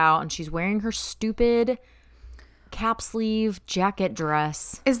comes out and she's wearing her stupid cap sleeve jacket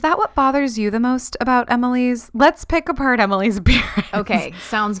dress. Is that what bothers you the most about Emily's? Let's pick apart Emily's appearance. Okay,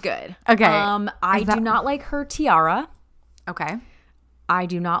 sounds good. Okay. I do not like her tiara. Okay. I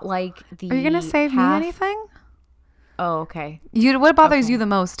do not like the Are you going to save me anything? Oh, okay. What bothers you the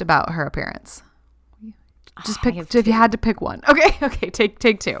most about her appearance? Just pick if you had to pick one. Okay, okay.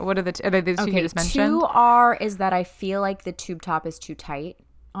 Take 2. What are are they the 2 you just mentioned? 2 is that I feel like the tube top is too tight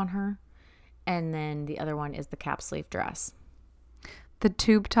on her, and then the other one is the cap sleeve dress. The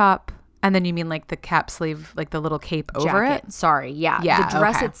tube top, and then you mean like the cap sleeve, like the little cape over Jacket. it? Sorry, yeah. Yeah, The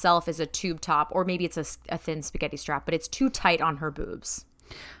dress okay. itself is a tube top, or maybe it's a thin spaghetti strap, but it's too tight on her boobs.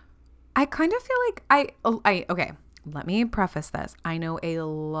 I kind of feel like okay. Let me preface this. I know a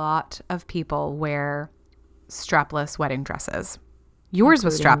lot of people wear strapless wedding dresses. Yours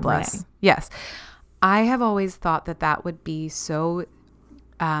was Including strapless. Renee. Yes. I have always thought that would be so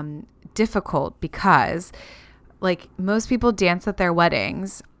difficult because, like, most people dance at their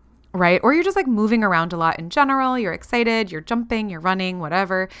weddings, right? Or you're just like moving around a lot in general. You're excited, you're jumping, you're running,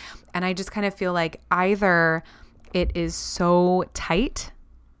 whatever. And I just kind of feel like either it is so tight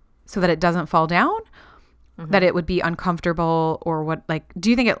so that it doesn't fall down, that it would be uncomfortable, or what, like, do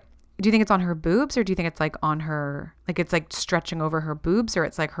you think it's on her boobs, or do you think it's like on her, like it's like stretching over her boobs, or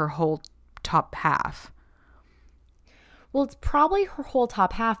it's like her whole top half? Well, it's probably her whole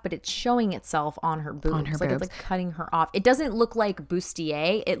top half, but it's showing itself on her boobs. her Like, boobs. it's like cutting her off. It doesn't look like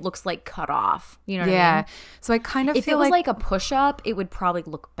bustier. It looks like cut off. You know what I Yeah. mean? So I kind of If feel it was like a push-up, it would probably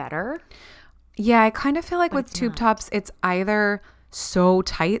look better. yeah, I kind of feel like with tube tops, it's either so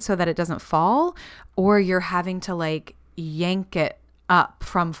tight so that it doesn't fall, or you're having to like yank it up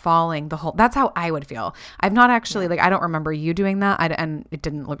from falling the whole. That's how I would feel. I've not actually like, I don't remember you doing that, and it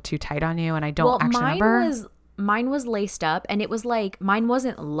didn't look too tight on you, and I don't actually remember. Mine was laced up, and it was like, mine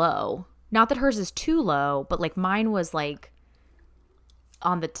wasn't low. Not that hers is too low, but like mine was like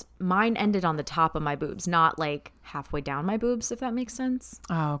on the mine ended on the top of my boobs, not like halfway down my boobs, if that makes sense.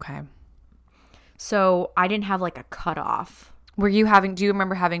 Oh, okay. So I didn't have like a cutoff. Do you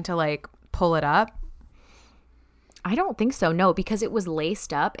remember having to like pull it up? I don't think so. No, because it was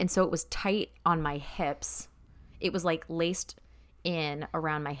laced up, and so it was tight on my hips. It was like laced in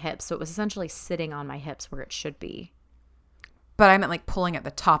around my hips, so it was essentially sitting on my hips where it should be. But I meant like pulling at the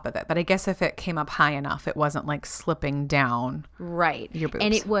top of it. But I guess if it came up high enough, it wasn't like slipping down. Right. Your boobs.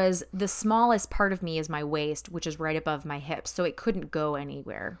 And it was the smallest part of me is my waist, which is right above my hips. So it couldn't go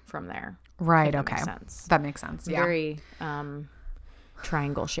anywhere from there. Right. That Okay. makes sense. That makes sense. Yeah. Very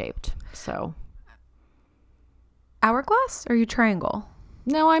triangle shaped. So. Hourglass? Or are you triangle?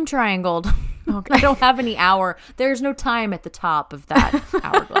 No, I'm triangled. Okay. I don't have any hour. There's no time at the top of that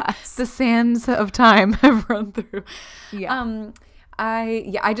hourglass. The sands of time have run through. Yeah.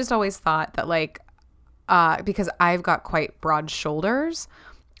 I just always thought that like because I've got quite broad shoulders.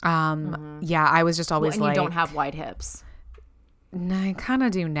 Yeah, I was just always and like you don't have wide hips. No, I kind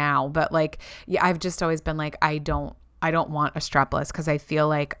of do now, but like yeah, I've just always been like I don't want a strapless because I feel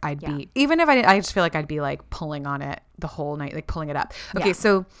like I'd be even if I just feel like I'd be like pulling on it the whole night, like pulling it up. Okay,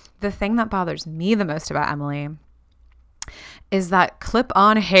 so the thing that bothers me the most about Emily is that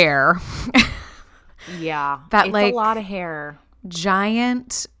clip-on hair. Yeah. That it's like a lot of hair.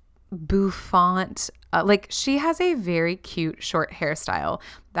 Giant bouffant. Like she has a very cute short hairstyle.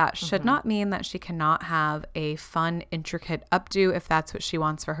 That should not mean that she cannot have a fun, intricate updo if that's what she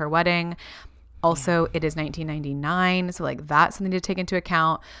wants for her wedding. Also, it is 1999, so like that's something to take into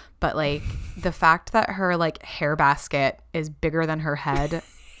account. But like the fact that her like hair basket is bigger than her head,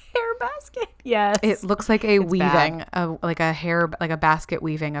 Hair basket. Yes. it looks like a weaving, bad. like a hair, like a basket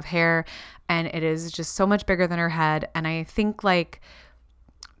weaving of hair, and it is just so much bigger than her head. And I think like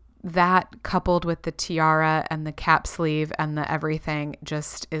that coupled with the tiara and the cap sleeve and the everything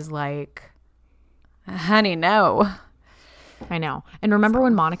just is like, honey, no. I know. And remember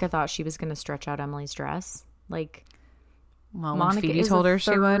when Monica thought she was going to stretch out Emily's dress? Like, Well, Monica when Phoebe is told a her she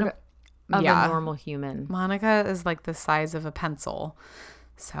third would. of Yeah. a normal human. Monica is like the size of a pencil.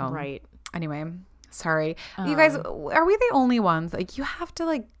 So Right. anyway, sorry. You guys, are we the only ones? Like you have to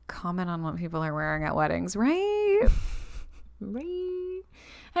like comment on what people are wearing at weddings, right? Right.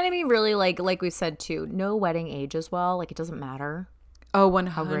 And I mean, really, like we said too, no wedding ages well. Like, it doesn't matter Oh,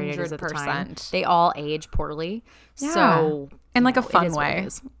 how great it is at the time. 100%. They all age poorly. Yeah. So, In like a it fun is what it way.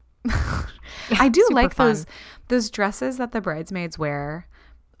 is. I do Super like fun. those dresses that the bridesmaids wear.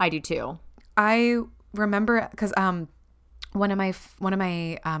 I do too. I remember because one of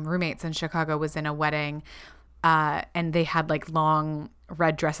my roommates in Chicago was in a wedding, and they had like long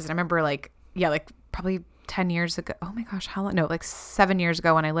red dresses. I remember like probably 10 years ago. Oh my gosh, how long? No, like 7 years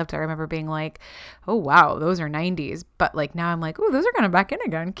ago when I lived there. I remember being like, oh wow, those are 90s. But like now I'm like, oh, those are kind of back in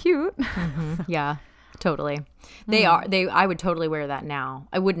again. Cute. Yeah, totally. They are. I would totally wear that now.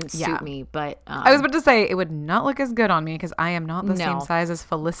 I wouldn't suit me, but I was about to say it would not look as good on me because I am not the same No. size as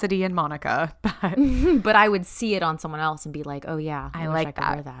Felicity and Monica. But but I would see it on someone else and be like, oh yeah, I wish like I could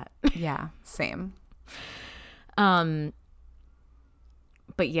that. wear that. yeah, same.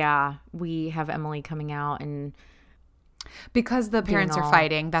 But yeah, we have Emily coming out and Because the parents are all-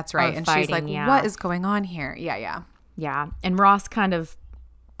 fighting. That's right. are And she's like, fighting, yeah. what is going on here? Yeah. yeah, and Ross kind of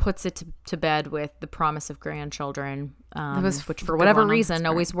puts it to bed with the promise of grandchildren, was which a for good whatever one on his reason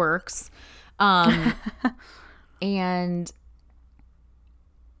part. always works. And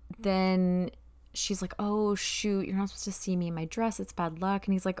then she's like, oh shoot, you're not supposed to see me in my dress, it's bad luck.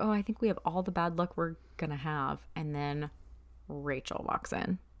 And he's like, oh, I think we have all the bad luck we're gonna have. And then Rachel walks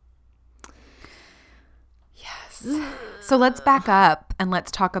in. So let's back up and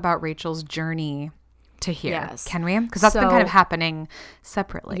let's talk about Rachel's journey to here. Yes. Can we? Because that's been kind of So- happening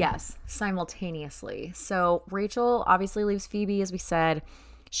separately. Yes, simultaneously. So Rachel obviously leaves Phoebe, as we said.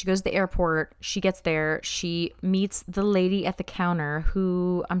 She goes to the airport. She gets there. She meets the lady at the counter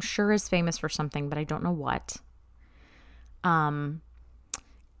who I'm sure is famous for something, but I don't know what. And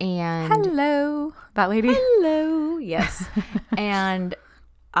Hello. That lady. hello, yes. And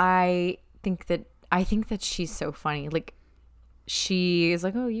I think that she's so funny. Like, she is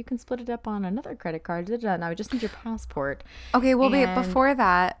like, oh, you can split it up on another credit card. And I just need your passport. Okay, well, wait, And- before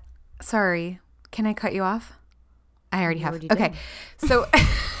that, sorry, can I cut you off? I already have. already Okay, did. so,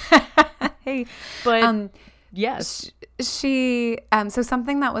 hey, But yes. she, so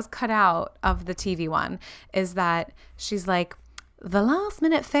something that was cut out of the TV one is that she's like, the last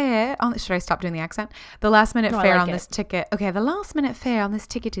minute fare on, should I stop doing the accent? The last minute No, I fare like on it. this ticket. Okay, the last minute fare on this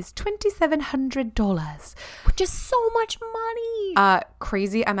ticket is $2,700. Which is so much money.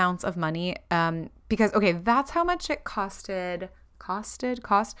 Crazy amounts of money. Because okay, that's how much it cost for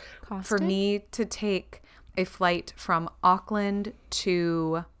me to take a flight from Auckland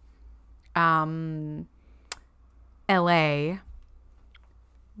to LA,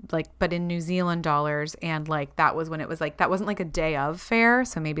 like, but in New Zealand dollars, and like that was when it was like that wasn't like a day of fare,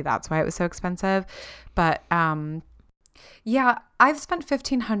 so maybe that's why it was so expensive. But yeah, I've spent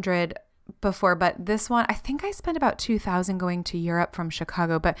 $1,500 before, but this one, I think I spent about $2,000 going to Europe from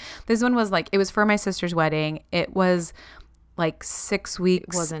Chicago. But this one was like, it was for my sister's wedding. It was like 6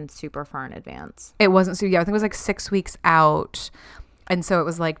 weeks. It wasn't super far in advance. It wasn't. So yeah, I think it was like 6 weeks out. And so it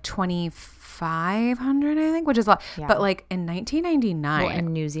was like 2,500, I think, which is a lot. Yeah. But like in 1999. Well,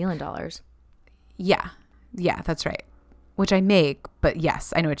 in New Zealand dollars. Yeah. Yeah, that's right. Which I make, but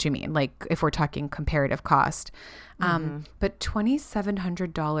yes, I know what you mean. Like if we're talking comparative cost. But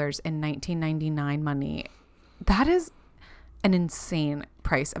 $2,700 in 1999 money, that is an insane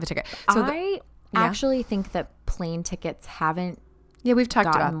price of a ticket. So I actually think that plane tickets haven't we've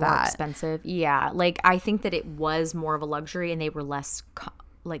talked about more that. Expensive. Yeah. Like I think that it was more of a luxury and they were less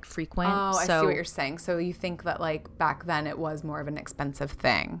like frequent. Oh, I see what you're saying. So you think that like back then it was more of an expensive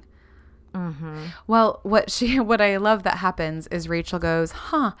thing. Mm-hmm. Well, what I love that happens is Rachel goes,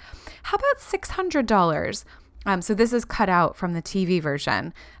 how about $600? So this is cut out from the TV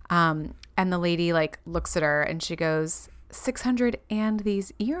version. And the lady like looks at her and she goes, 600 and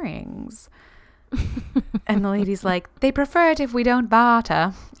these earrings. And the lady's like, they prefer it if we don't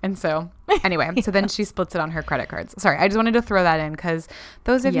barter. And so anyway, so then she splits it on her credit cards. Sorry, I just wanted to throw that in because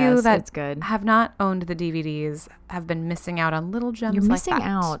those of you that have not owned the DVDs have been missing out on little gems like that. You're missing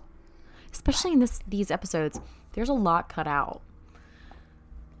out. Especially in these episodes, there's a lot cut out.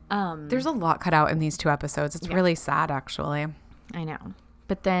 There's a lot cut out in these 2 episodes. It's really sad, actually. I know.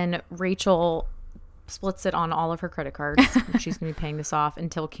 But then Rachel splits it on all of her credit cards. And she's going to be paying this off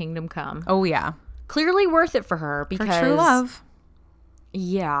until Kingdom Come. Oh, yeah. Clearly worth it for her because... For true love.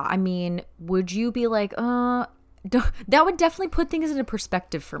 Yeah. I mean, would you be like, that would definitely put things into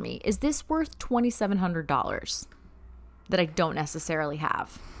perspective for me. Is this worth $2,700 that I don't necessarily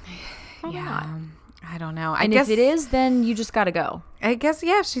have? I don't know. I guess if it is, then you just got to go. I guess,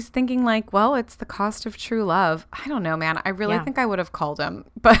 yeah, she's thinking like, well, it's the cost of true love. I don't know, man. I really think I would have called him,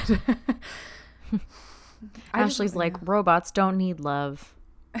 but Ashley's like, robots don't need love.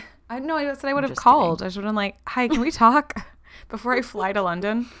 I said I would have called. Kidding. I should have been like, hi, can we talk before I fly to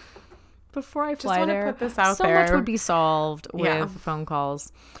London? Before I fly there. Put this out so there. Much would be solved with phone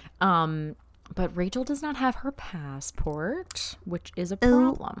calls. But Rachel does not have her passport, which is a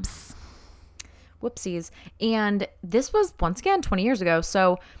problem. Oops. Whoopsies. And this was, once again, 20 years ago.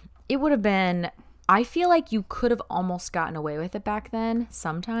 So it would have been, I feel like you could have almost gotten away with it back then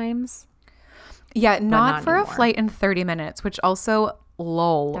sometimes. Yeah, not for anymore. A flight in 30 minutes, which also,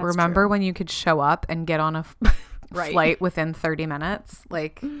 lol. That's remember true. When you could show up and get on a flight within 30 minutes?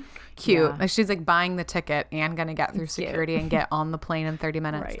 Like, cute. Yeah. Like she's like buying the ticket and going to get through security and get on the plane in 30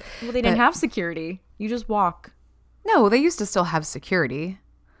 minutes. Right. Well, they didn't have security. You just walk. No, they used to still have security.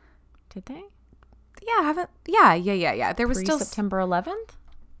 Did they? Yeah. There was still September 11th.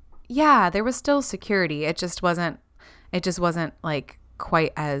 Yeah, there was still security. It just wasn't like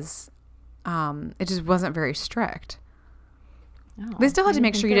quite as. It just wasn't very strict. Oh, they still had to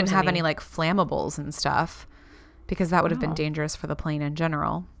make sure you didn't have any like flammables and stuff, because that would have been dangerous for the plane in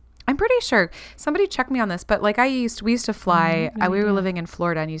general. I'm pretty sure somebody checked me on this, but like we used to fly. We were living in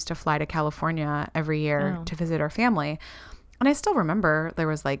Florida and used to fly to California every year to visit our family, and I still remember there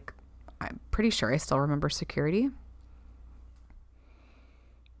was like. I'm pretty sure I still remember security.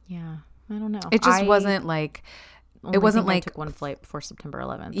 Yeah, I don't know. It just wasn't like It wasn't like I took one flight before September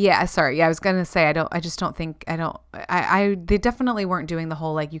 11th. Yeah, sorry. Yeah, I was gonna say they definitely weren't doing the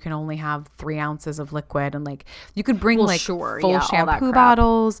whole like you can only have 3 ounces of liquid, and like you could bring full shampoo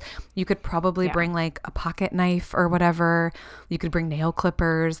bottles. You could probably bring like a pocket knife or whatever. You could bring nail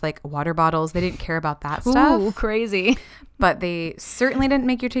clippers, like water bottles. They didn't care about that stuff. Ooh, crazy. But they certainly didn't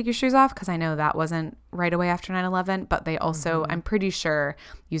make you take your shoes off, because I know that wasn't right away after 9/11. But they also, I'm pretty sure,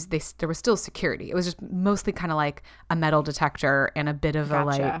 there was still security. It was just mostly kind of like a metal detector and a bit of a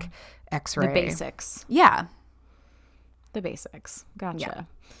like X-ray. The basics. Yeah. The basics. Gotcha.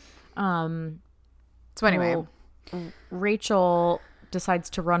 Yeah. So anyway, Rachel decides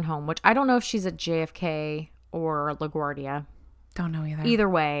to run home, which I don't know if she's at JFK or LaGuardia. Don't know either. Either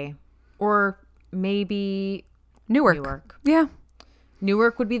way. Or maybe Newark. Yeah.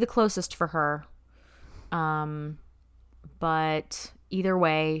 Newark would be the closest for her. But either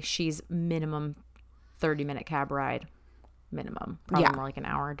way, she's minimum 30-minute cab ride. Minimum. Probably more like an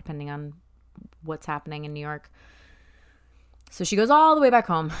hour, depending on what's happening in New York. So she goes all the way back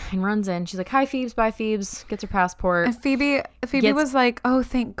home and runs in. She's like, hi, Phoebes. Bye, Phoebes. Gets her passport. And Phoebe was like, oh,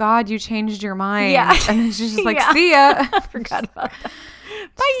 thank God you changed your mind. Yeah. And then she's just like, see ya. I forgot about that.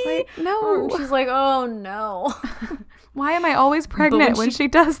 Bye. Like, no. She's like, oh, no. Why am I always pregnant when she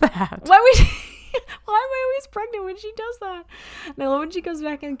does that? Why would she? Why am I always pregnant when she does that? And I love when she goes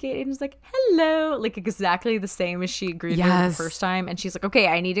back and Kate Aiden's like, hello. Like exactly the same as she agreed with the first time. And she's like, okay,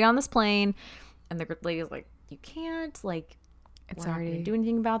 I need to get on this plane. And the lady's like, you can't. Like, we're not going to do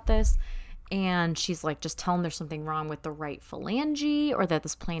anything about this. And she's like, just tell them there's something wrong with the right phalange or that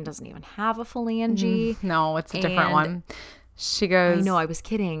this plane doesn't even have a phalange. No, it's a different one. She goes, I know, I was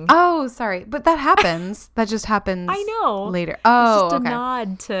kidding. Oh, sorry. But that happens. That just happens I know. later. Oh, it's just a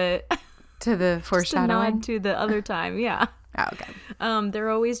nod to the foreshadowing. Just a nod to the other time, yeah. Oh, okay. They're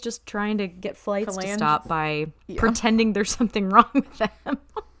always just trying to get flights to stop by pretending there's something wrong with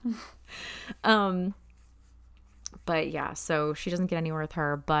them. But yeah, so she doesn't get anywhere with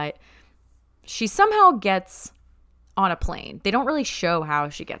her, but she somehow gets on a plane. They don't really show how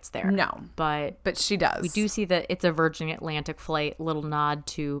she gets there. No. But she does. We do see that it's a Virgin Atlantic flight, little nod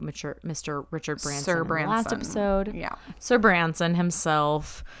to Mr. Richard Branson Sir in Branson. the last episode. Yeah. Sir Branson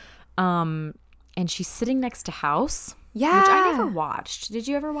himself. And she's sitting next to House. Yeah. Which I never watched. Did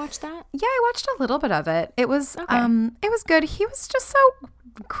you ever watch that? Yeah, I watched a little bit of it. It was it was good. He was just so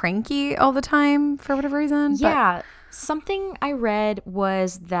cranky all the time for whatever reason. Yeah. Something I read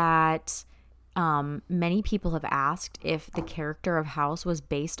was that many people have asked if the character of House was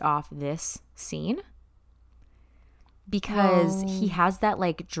based off this scene because he has that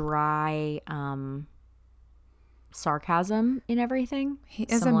like dry sarcasm in everything. He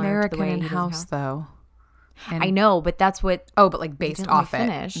is American in House though. And I know, but that's what. Oh, but like based off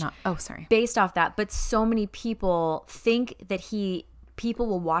it. Sorry. Based off that, but so many people think that people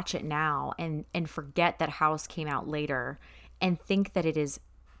will watch it now and forget that House came out later and think that it is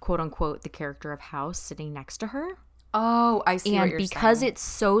quote unquote the character of House sitting next to her. Oh, I see what you're saying. And because it's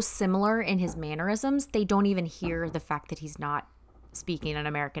so similar in his mannerisms, they don't even hear the fact that he's not speaking an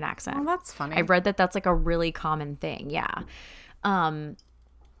American accent. Oh, that's funny. I've read that that's like a really common thing. Yeah.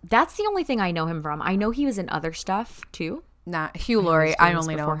 That's the only thing I know him from. I know he was in other stuff too. Nah, Hugh Laurie. I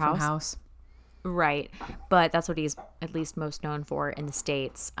only know him from House. Right. But that's what he's at least most known for in the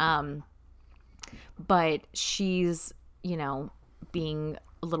States. But she's, being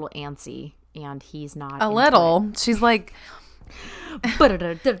a little antsy and he's not. A little. She's like,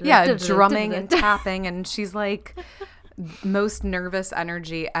 yeah, drumming and tapping. And she's like most nervous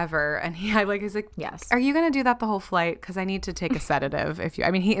energy ever. And he's like, yes. Are you going to do that the whole flight? Because I need to take a sedative.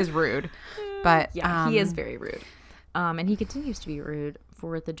 He is rude. But yeah, he is very rude. And he continues to be rude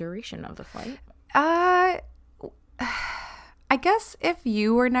for the duration of the flight. I guess if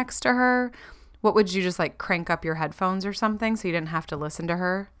you were next to her, what would you just like crank up your headphones or something so you didn't have to listen to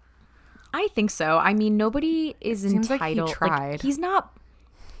her? I think so. I mean, nobody is entitled. Like he tried. Like, he's not.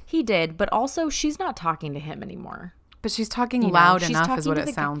 He did, but also she's not talking to him anymore. But she's talking loud enough is what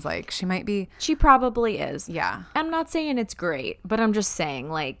it sounds like. She might be. She probably is. Yeah. I'm not saying it's great, but I'm just saying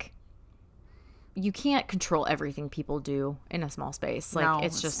like you can't control everything people do in a small space. Like, no,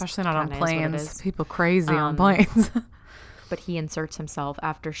 it's just especially not on planes. People crazy on planes. But he inserts himself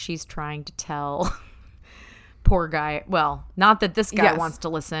after she's trying to tell poor guy. Well, not that this guy wants to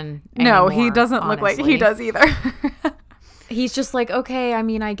listen anymore, no, he doesn't look like he does either. He's just like, okay, I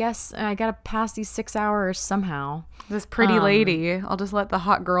mean, I guess I got to pass these 6 hours somehow. This pretty lady. I'll just let the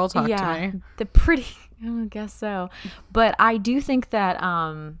hot girl talk to me. The pretty, I guess so. But I do think that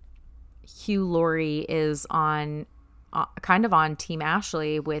Hugh Laurie is on kind of on Team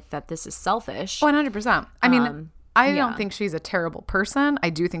Ashley with that this is selfish. 100%. I mean, I don't think she's a terrible person. I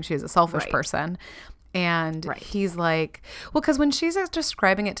do think she's a selfish person. And he's like, well, because when she's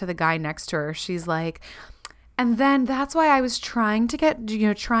describing it to the guy next to her, she's like, and then that's why I was trying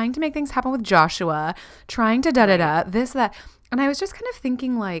to make things happen with Joshua, trying to this, that. And I was just kind of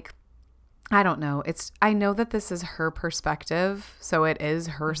thinking like, I don't know. I know that this is her perspective. So it is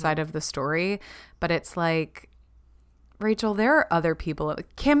her side of the story, but it's like, Rachel, there are other people.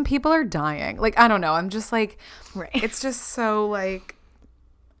 Kim, people are dying. Like, I don't know. I'm just like, it's just so like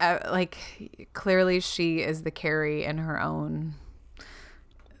clearly she is the Carrie in her own.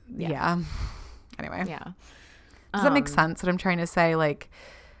 Yeah. Anyway. Yeah. Does that make sense? What I'm trying to say? Like,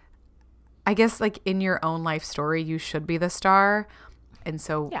 I guess like in your own life story, you should be the star. And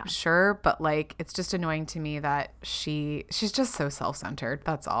so sure. But like, it's just annoying to me that she's just so self-centered.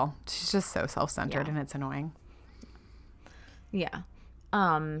 That's all. She's just so self-centered and it's annoying. Yeah.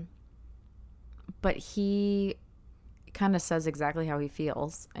 But he kind of says exactly how he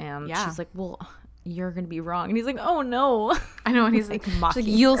feels. And she's like, well, you're going to be wrong. And he's like, oh, no. I know. And he's like,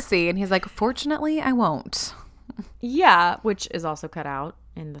 you'll see. And he's like, fortunately, I won't. Yeah. Which is also cut out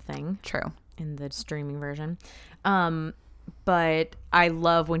in the thing. True. In the streaming version. But I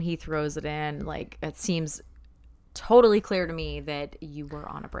love when he throws it in. Like, it seems totally clear to me that you were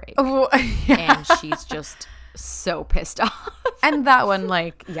on a break. Oh, yeah. And she's just so pissed off. And that one,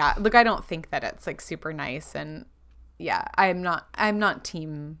 like, yeah, look, I don't think that it's like super nice. And yeah, I'm not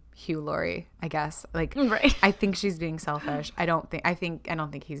team Hugh Laurie, I guess. Like, right. I think she's being selfish. I don't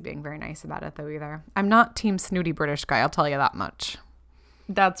think he's being very nice about it though either. I'm not team snooty British guy. I'll tell you that much.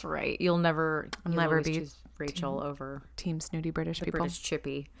 That's right. You'll never be choose Rachel over team snooty British the people. British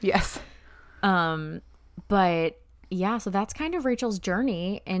Chippy. Yes. But yeah, so that's kind of Rachel's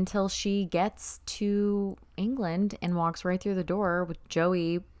journey until she gets to England and walks right through the door with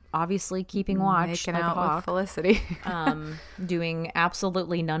Joey obviously keeping watch, Making like out a hawk, with Felicity. doing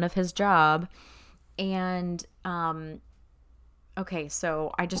absolutely none of his job. And okay,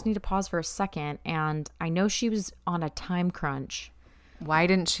 so I just need to pause for a second. And I know she was on a time crunch. Why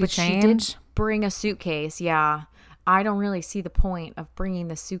didn't she But change? she did bring a suitcase. Yeah. I don't really see the point of bringing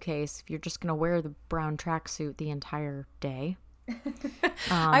the suitcase if you're just going to wear the brown tracksuit the entire day.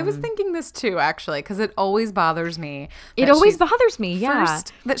 I was thinking this too, actually, because it always bothers me. It always bothers me, yeah.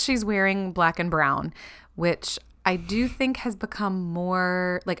 First, that she's wearing black and brown, which I do think has become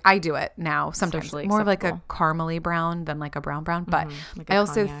more, like, I do it now sometimes, Socially more of like a acceptable. caramely brown than like a brown. But like a I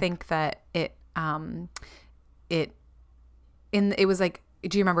also cognac. think that it was like,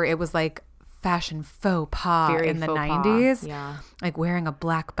 do you remember it was like fashion faux pas Very in the faux pas, 90s? yeah. Like wearing a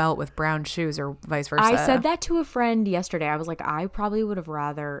black belt with brown shoes or vice versa. I said that to a friend yesterday. I was like, I probably would have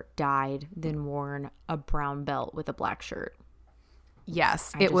rather died than worn a brown belt with a black shirt.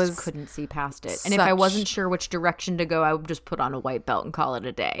 Yes, I it was. couldn't see past it. And if I wasn't sure which direction to go, I would just put on a white belt and call it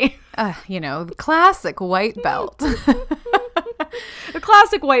a day. Classic white belt. A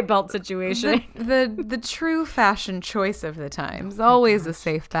classic white belt situation. the true fashion choice of the times. Always a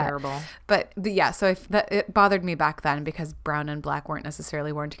safe bet. Terrible. But yeah, so it bothered me back then because brown and black weren't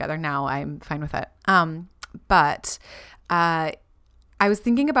necessarily worn together. Now I'm fine with it. But I was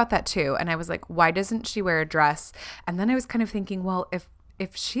thinking about that too, and I was like, why doesn't she wear a dress? And then I was kind of thinking, well,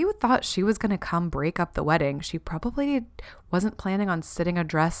 if she thought she was going to come break up the wedding, she probably wasn't planning on sitting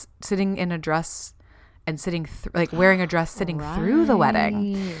in a dress and sitting wearing a dress sitting through the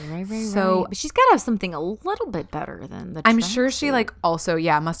wedding. Right. So But she's got to have something a little bit better than the I'm tracksuit. sure she also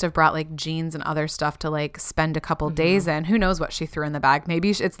must have brought like jeans and other stuff to like spend a couple days in. Who knows what she threw in the bag? Maybe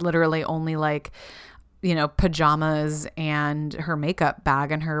it's literally only like, pajamas and her makeup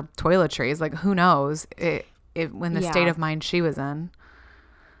bag and her toiletries. Like, who knows when the state of mind she was in.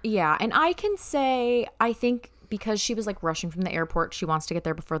 Yeah, and I can say, I think because she was like rushing from the airport, she wants to get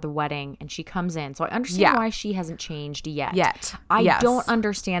there before the wedding, and she comes in. So I understand why she hasn't changed yet. I don't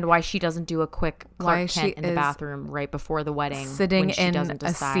understand why she doesn't do a quick Clark Kent in the bathroom right before the wedding, sitting when she in doesn't a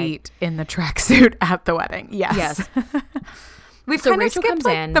decide. seat in the tracksuit at the wedding. Yes. So Rachel comes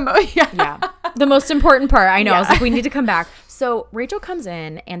in. Yeah. The most important part. I know. I was like, we need to come back. So Rachel comes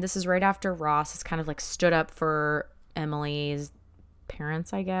in, and this is right after Ross has kind of like stood up for Emily's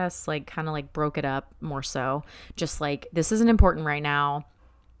parents, I guess, like kind of like broke it up more so. Just like, this isn't important right now.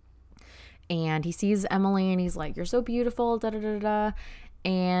 And he sees Emily and he's like, you're so beautiful, da da da da.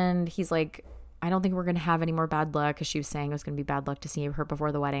 And he's like, I don't think we're going to have any more bad luck, because she was saying it was going to be bad luck to see her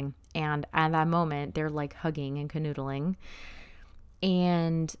before the wedding. And at that moment, they're like hugging and canoodling.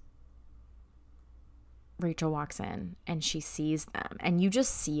 And Rachel walks in and she sees them, and you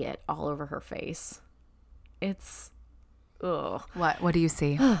just see it all over her face. It's, ugh. What do you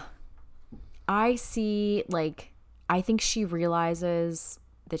see? I see, like, I think she realizes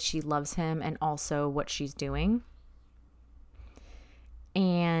that she loves him and also what she's doing.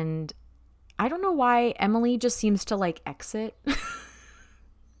 And I don't know why Emily just seems to like exit.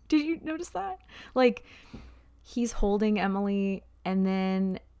 Did you notice that? Like, he's holding Emily and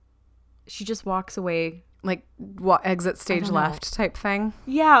then she just walks away. Like, what, exit stage left type thing?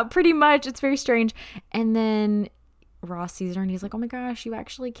 Yeah, pretty much. It's very strange. And then Ross sees her and he's like, oh my gosh, you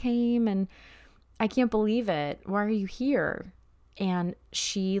actually came, and I can't believe it. Why are you here? And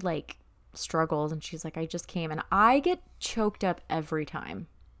she like struggles and she's like, I just came. And I get choked up every time.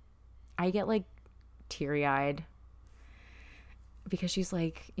 I get like teary-eyed because she's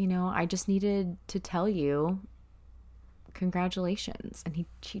like, I just needed to tell you congratulations. And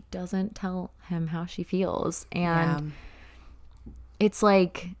she doesn't tell him how she feels. And it's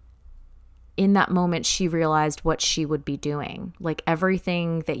like, in that moment, she realized what she would be doing. Like,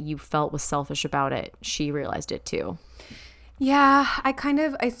 everything that you felt was selfish about it, she realized it too. Yeah, I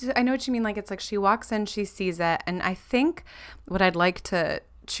know what you mean. Like, it's like she walks in, she sees it. And I think what I'd like to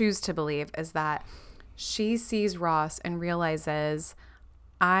choose to believe is that she sees Ross and realizes,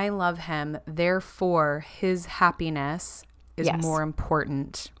 I love him, therefore his happiness is Yes. more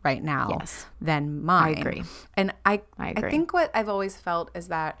important right now Yes. than mine. I agree. And I agree. think what I've always felt is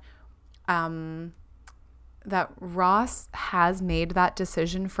that that Ross has made that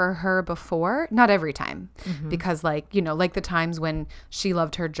decision for her before, not every time, because like, you know, like the times when she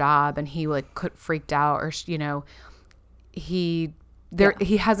loved her job and he like freaked out, or you know, he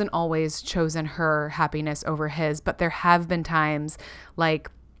hasn't always chosen her happiness over his, but there have been times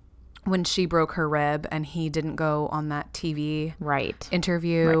like when she broke her rib and he didn't go on that TV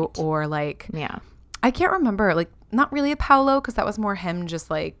interview, or like, I can't remember, like not really a Paolo, because that was more him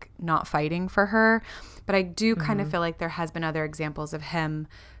just like not fighting for her. But I do kind of feel like there has been other examples of him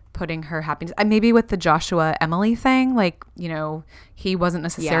putting her happiness, maybe with the Joshua Emily thing, like, you know, he wasn't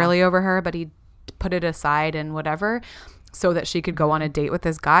necessarily over her, but he put it aside and whatever, so that she could go on a date with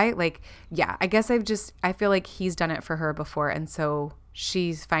this guy. Like, yeah, I guess I feel like he's done it for her before. And so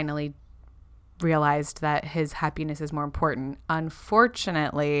she's finally realized that his happiness is more important.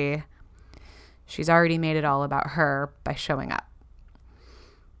 Unfortunately, she's already made it all about her by showing up.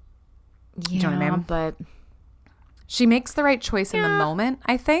 Yeah, you know what I mean? But she makes the right choice in the moment,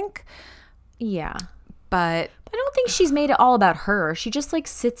 I think. Yeah. But I don't think she's made it all about her. She just like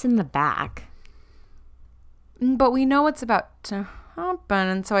sits in the back. But we know what's about to happen.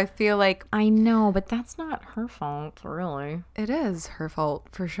 And so I feel like... I know, but that's not her fault, really. It is her fault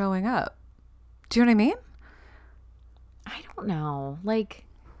for showing up. Do you know what I mean? I don't know. Like,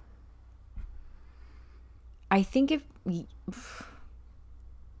 I think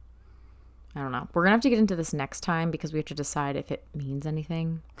I don't know. We're going to have to get into this next time because we have to decide if it means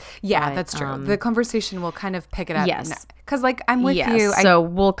anything. Yeah, but, that's true. The conversation will kind of pick it up. Yes. Because, like, I'm with you. So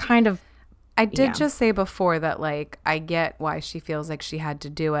we'll kind of... I did just say before that, like, I get why she feels like she had to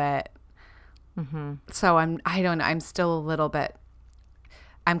do it. Mm-hmm. So I don't know. I'm still a little bit...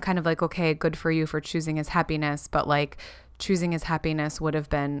 I'm kind of like, okay, good for you for choosing his happiness. But, like, choosing his happiness would have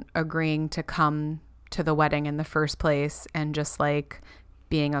been agreeing to come to the wedding in the first place and just, like...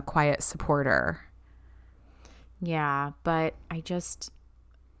 being a quiet supporter. Yeah, but I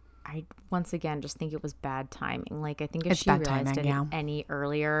once again just think it was bad timing. Like, I think if she realized it any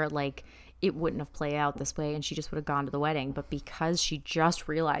earlier, like, it wouldn't have played out this way and she just would have gone to the wedding. But because she just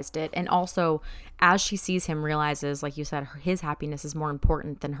realized it, and also as she sees him, realizes, like you said, his happiness is more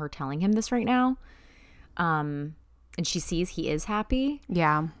important than her telling him this right now. And she sees he is happy.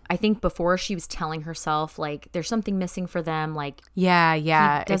 Yeah. I think before she was telling herself, like, there's something missing for them. Like, he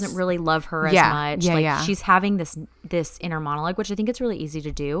doesn't really love her as much. She's having this inner monologue, which I think it's really easy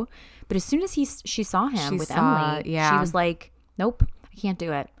to do. But as soon as she saw him with Emily, she was like, nope, I can't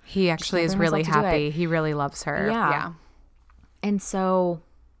do it. He actually is really happy. He really loves her. Yeah. And so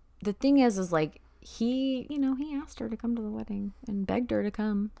the thing is like, he asked her to come to the wedding and begged her to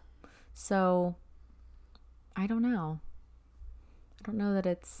come. So... I don't know. I don't know that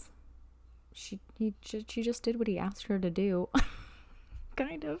it's she just did what he asked her to do.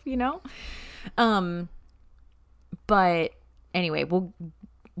 Kind of, you know? But anyway, we'll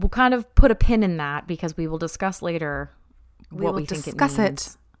kind of put a pin in that because we will discuss later what we think it means. We will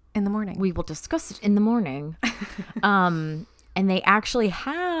discuss it in the morning. We will discuss it in the morning. And they actually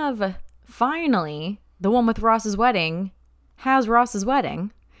have finally the one with Ross's wedding has Ross's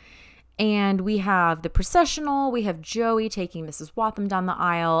wedding. And we have the processional. We have Joey taking Mrs. Waltham down the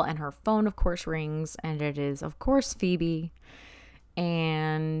aisle, and her phone, of course, rings, and it is, of course, Phoebe.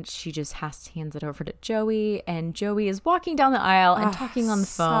 And she just hands it over to Joey, and Joey is walking down the aisle and talking on the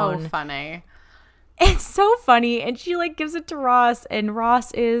phone. So funny. It's so funny, and she like gives it to Ross, and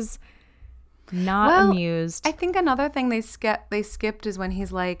Ross is not amused. I think another thing they skipped is when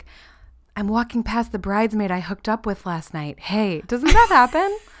he's like, "I'm walking past the bridesmaid I hooked up with last night. Hey, doesn't that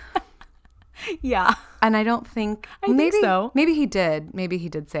happen?" Yeah. And I don't think think so. Maybe he did. Maybe he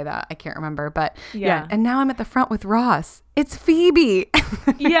did say that. I can't remember. But yeah. And now I'm at the front with Ross. It's Phoebe.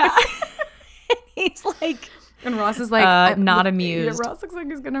 Yeah. He's like, and Ross is like not amused. Yeah, Ross looks like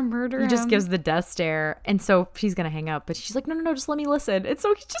he's gonna murder him. He just gives the death stare. And so she's gonna hang up, but she's like, no, just let me listen. And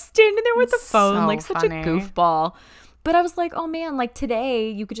so he's just standing there with the phone, so like such funny. A goofball. But I was like, oh man, like today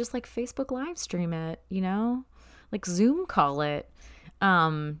you could just like Facebook live stream it, you know? Like Zoom call it.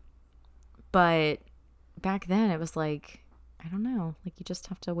 But back then it was like, I don't know, like you just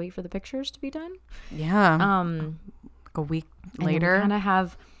have to wait for the pictures to be done. Yeah. Like a week later. And we kind of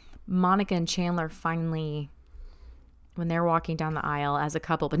have Monica and Chandler finally, when they're walking down the aisle as a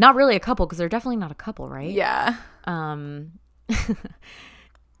couple, but not really a couple because they're definitely not a couple, right? Yeah.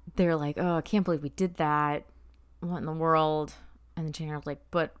 They're like, oh, I can't believe we did that. What in the world? And then Chandler's like,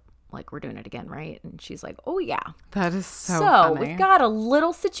 but like we're doing it again, right? And she's like, oh yeah. That is so funny. We've got a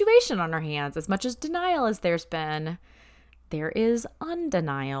little situation on our hands. As much as denial as there's been, there is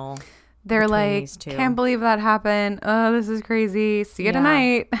undenial. They're between like, these two. can't believe that happened. Oh, this is crazy. See you Yeah.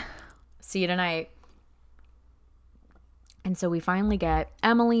 tonight. See you tonight. And so we finally get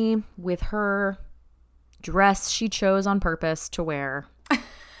Emily with her dress she chose on purpose to wear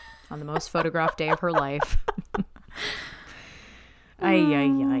on the most photographed day of her life. Ay,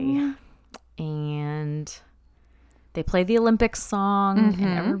 ay, ay. And they play the Olympics song,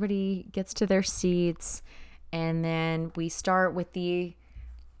 and everybody gets to their seats. And then we start with the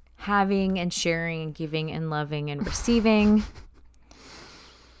having and sharing and giving and loving and receiving.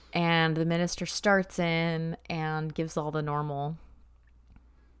 And the minister starts in and gives all the normal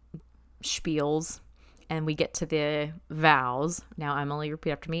spiels. And we get to the vows. Now, Emily,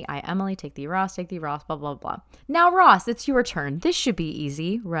 repeat after me. I, Emily, take thee, Ross, blah, blah, blah. Now, Ross, it's your turn. This should be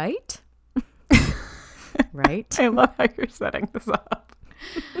easy, right? Right? I love how you're setting this up.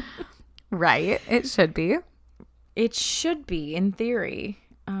 Right. It should be. It should be, in theory.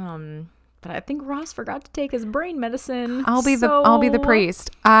 But I think Ross forgot to take his brain medicine. I'll be the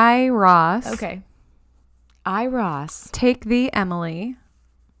priest. I, Ross. Okay. I, Ross. Take thee, Emily.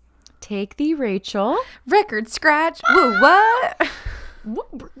 Take thee, Rachel. Record scratch. Woo, what?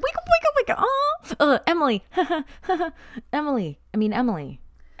 Wiggle. Emily. Emily.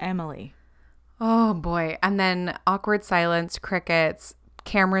 Oh boy. And then awkward silence, crickets,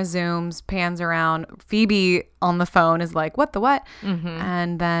 camera zooms, pans around. Phoebe on the phone is like, what the what? Mm-hmm.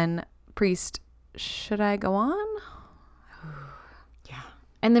 And then priest, should I go on? Yeah.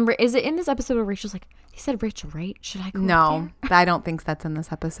 And then is it in this episode where Rachel's like, he said Rachel, right? Should I go No, up there? I don't think that's in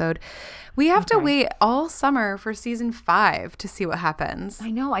this episode. We have to wait all summer for season 5 to see what happens.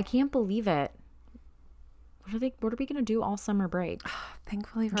 I know. I can't believe it. What are we going to do all summer break?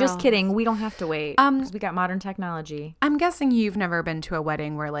 Thankfully for Just all. kidding. We don't have to wait because we got modern technology. I'm guessing you've never been to a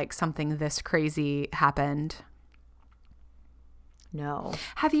wedding where like something this crazy happened. No.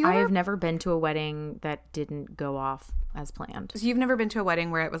 Have you I ever? have never been to a wedding that didn't go off as planned. You've never been to a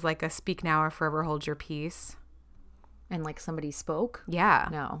wedding where it was like a speak now or forever hold your peace? And like somebody spoke? Yeah.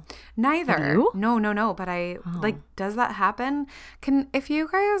 No. Neither. Have you? No. But like, does that happen? Can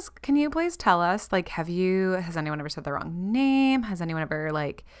you please tell us, like, has anyone ever said the wrong name? Has anyone ever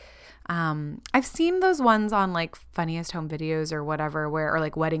like, I've seen those ones on like Funniest Home Videos or whatever or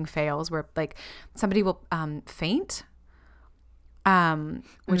like wedding fails where like somebody will faint.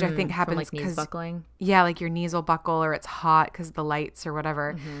 Which I think happens From like knees buckling. Yeah, like your knees will buckle or it's hot because the lights or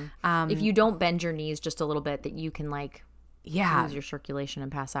whatever. If you don't bend your knees just a little bit, that you can like lose your circulation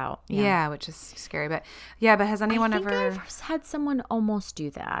and pass out. Yeah, which is scary. But has anyone I think ever I've had someone almost do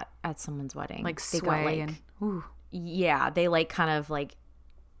that at someone's wedding. like they sway ooh. Yeah, they like kind of like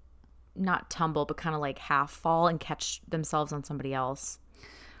not tumble, but kind of like half fall and catch themselves on somebody else.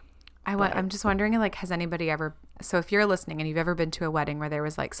 I'm just wondering, like, has anybody ever? So if you're listening and you've ever been to a wedding where there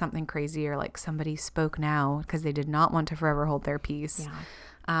was like something crazy or like somebody spoke now because they did not want to forever hold their peace,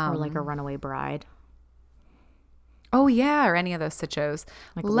 or like a runaway bride. Oh yeah, or any of those sichos,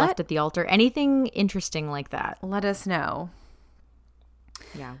 Like left at the altar. Anything interesting like that. Let us know.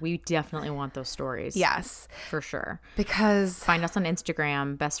 Yeah, we definitely want those stories. Yes, for sure. Because find us on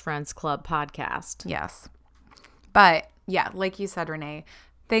Instagram, Best Friends Club Podcast. Yes, but yeah, like you said, Renee.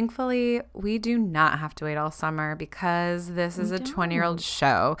 Thankfully, we do not have to wait all summer because this is a 20-year-old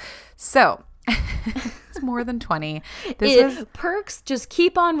show. So it's more than 20. Perks just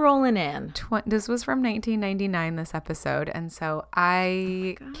keep on rolling in. This was from 1999, this episode. And so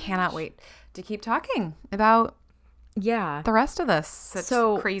I cannot wait to keep talking about the rest of this. It's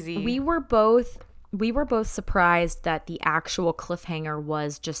so crazy. We were both surprised that the actual cliffhanger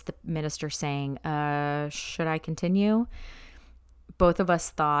was just the minister saying, should I continue? Both of us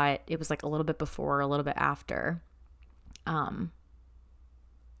thought it was like a little bit before, a little bit after. And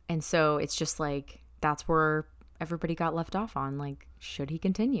so it's just like, that's where everybody got left off on, like, should he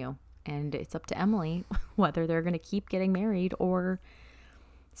continue? And it's up to Emily whether they're going to keep getting married or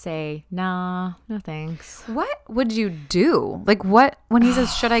say, nah, no thanks. What would you do? Like, when he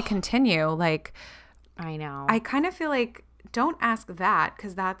says, should I continue? Like, I know. I kind of feel like, don't ask that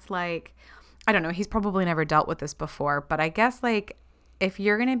because that's like, I don't know. He's probably never dealt with this before, but I guess like if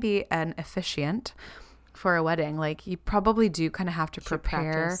you're going to be an officiant for a wedding, like you probably do kind of have to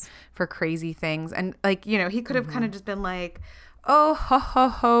prepare for crazy things. And like, you know, he could have kind of just been like, oh,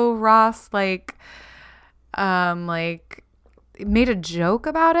 ho, Ross, like made a joke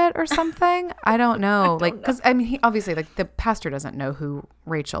about it or something. I don't know. Because I mean, he obviously, like, the pastor doesn't know who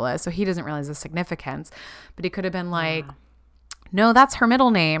Rachel is, so he doesn't realize the significance. But he could have been like, no, that's her middle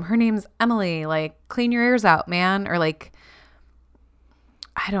name. Her name's Emily. Like, clean your ears out, man. Or like,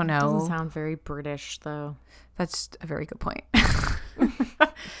 I don't know. Doesn't sound very British, though. That's a very good point.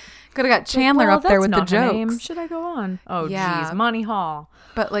 Could have got Chandler up there with the jokes. Should I go on? Oh, Yeah. geez. Money Hall.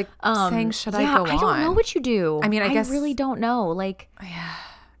 But like saying, should I go on? I don't know what you do. I mean, I guess- really don't know. Like,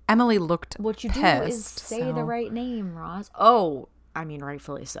 Emily looked what you pissed, do is say the so- right name, Ross. Oh, I mean,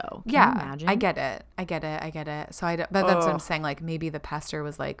 rightfully so. Can you Yeah, imagine? I get it. So but that's what I'm saying. Like maybe the pastor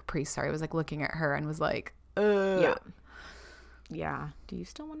was like, was like looking at her and was like, Yeah. Yeah. Do you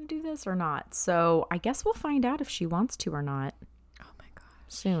still want to do this or not? So I guess we'll find out if she wants to or not oh my god,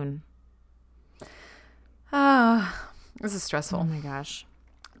 soon. this is stressful. Oh my gosh.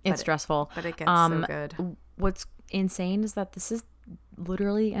 It's stressful. But it gets so good. What's insane is that this is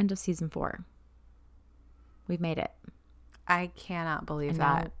literally end of season 4. We've made it. I cannot believe And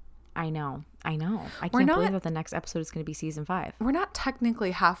that. now- I know. I We're can't not- believe that the next episode is going to be season 5. We're not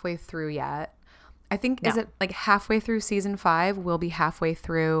technically halfway through yet. I think, is No. it like halfway through season 5? We'll be halfway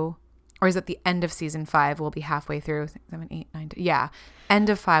through, or is it the end of season 5? We'll be halfway through 7, 8, 9, 10. Yeah. End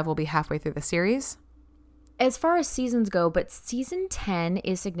of 5 will be halfway through the series. As far as seasons go, but season 10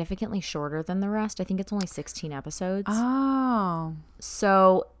 is significantly shorter than the rest. I think it's only 16 episodes. Oh.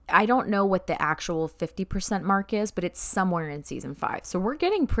 So I don't know what the actual 50% mark is, but it's somewhere in season 5. So we're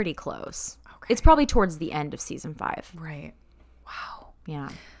getting pretty close. Okay. It's probably towards the end of season 5. Right. Wow. Yeah.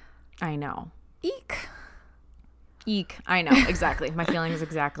 I know. Eek. Eek. I know. Exactly. My feelings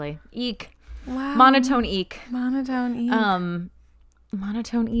exactly. Eek. Wow. Monotone eek. Monotone eek.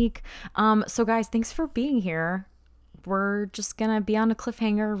 Monotone eek. So guys, thanks for being here. We're just gonna be on a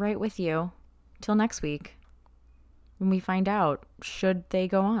cliffhanger right with you till next week when we find out should they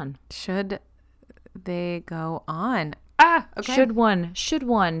go on. Should they go on? Ah, okay. Should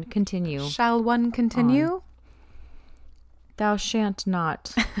one continue? Shall one continue? Thou shan't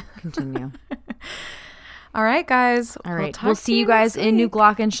not continue. All right, guys. All right. talk We'll to see you guys next in New week.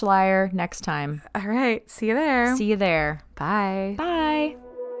 Glockenschleier next time. All right. See you there. See you there. Bye.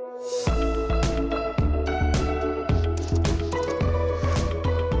 Bye.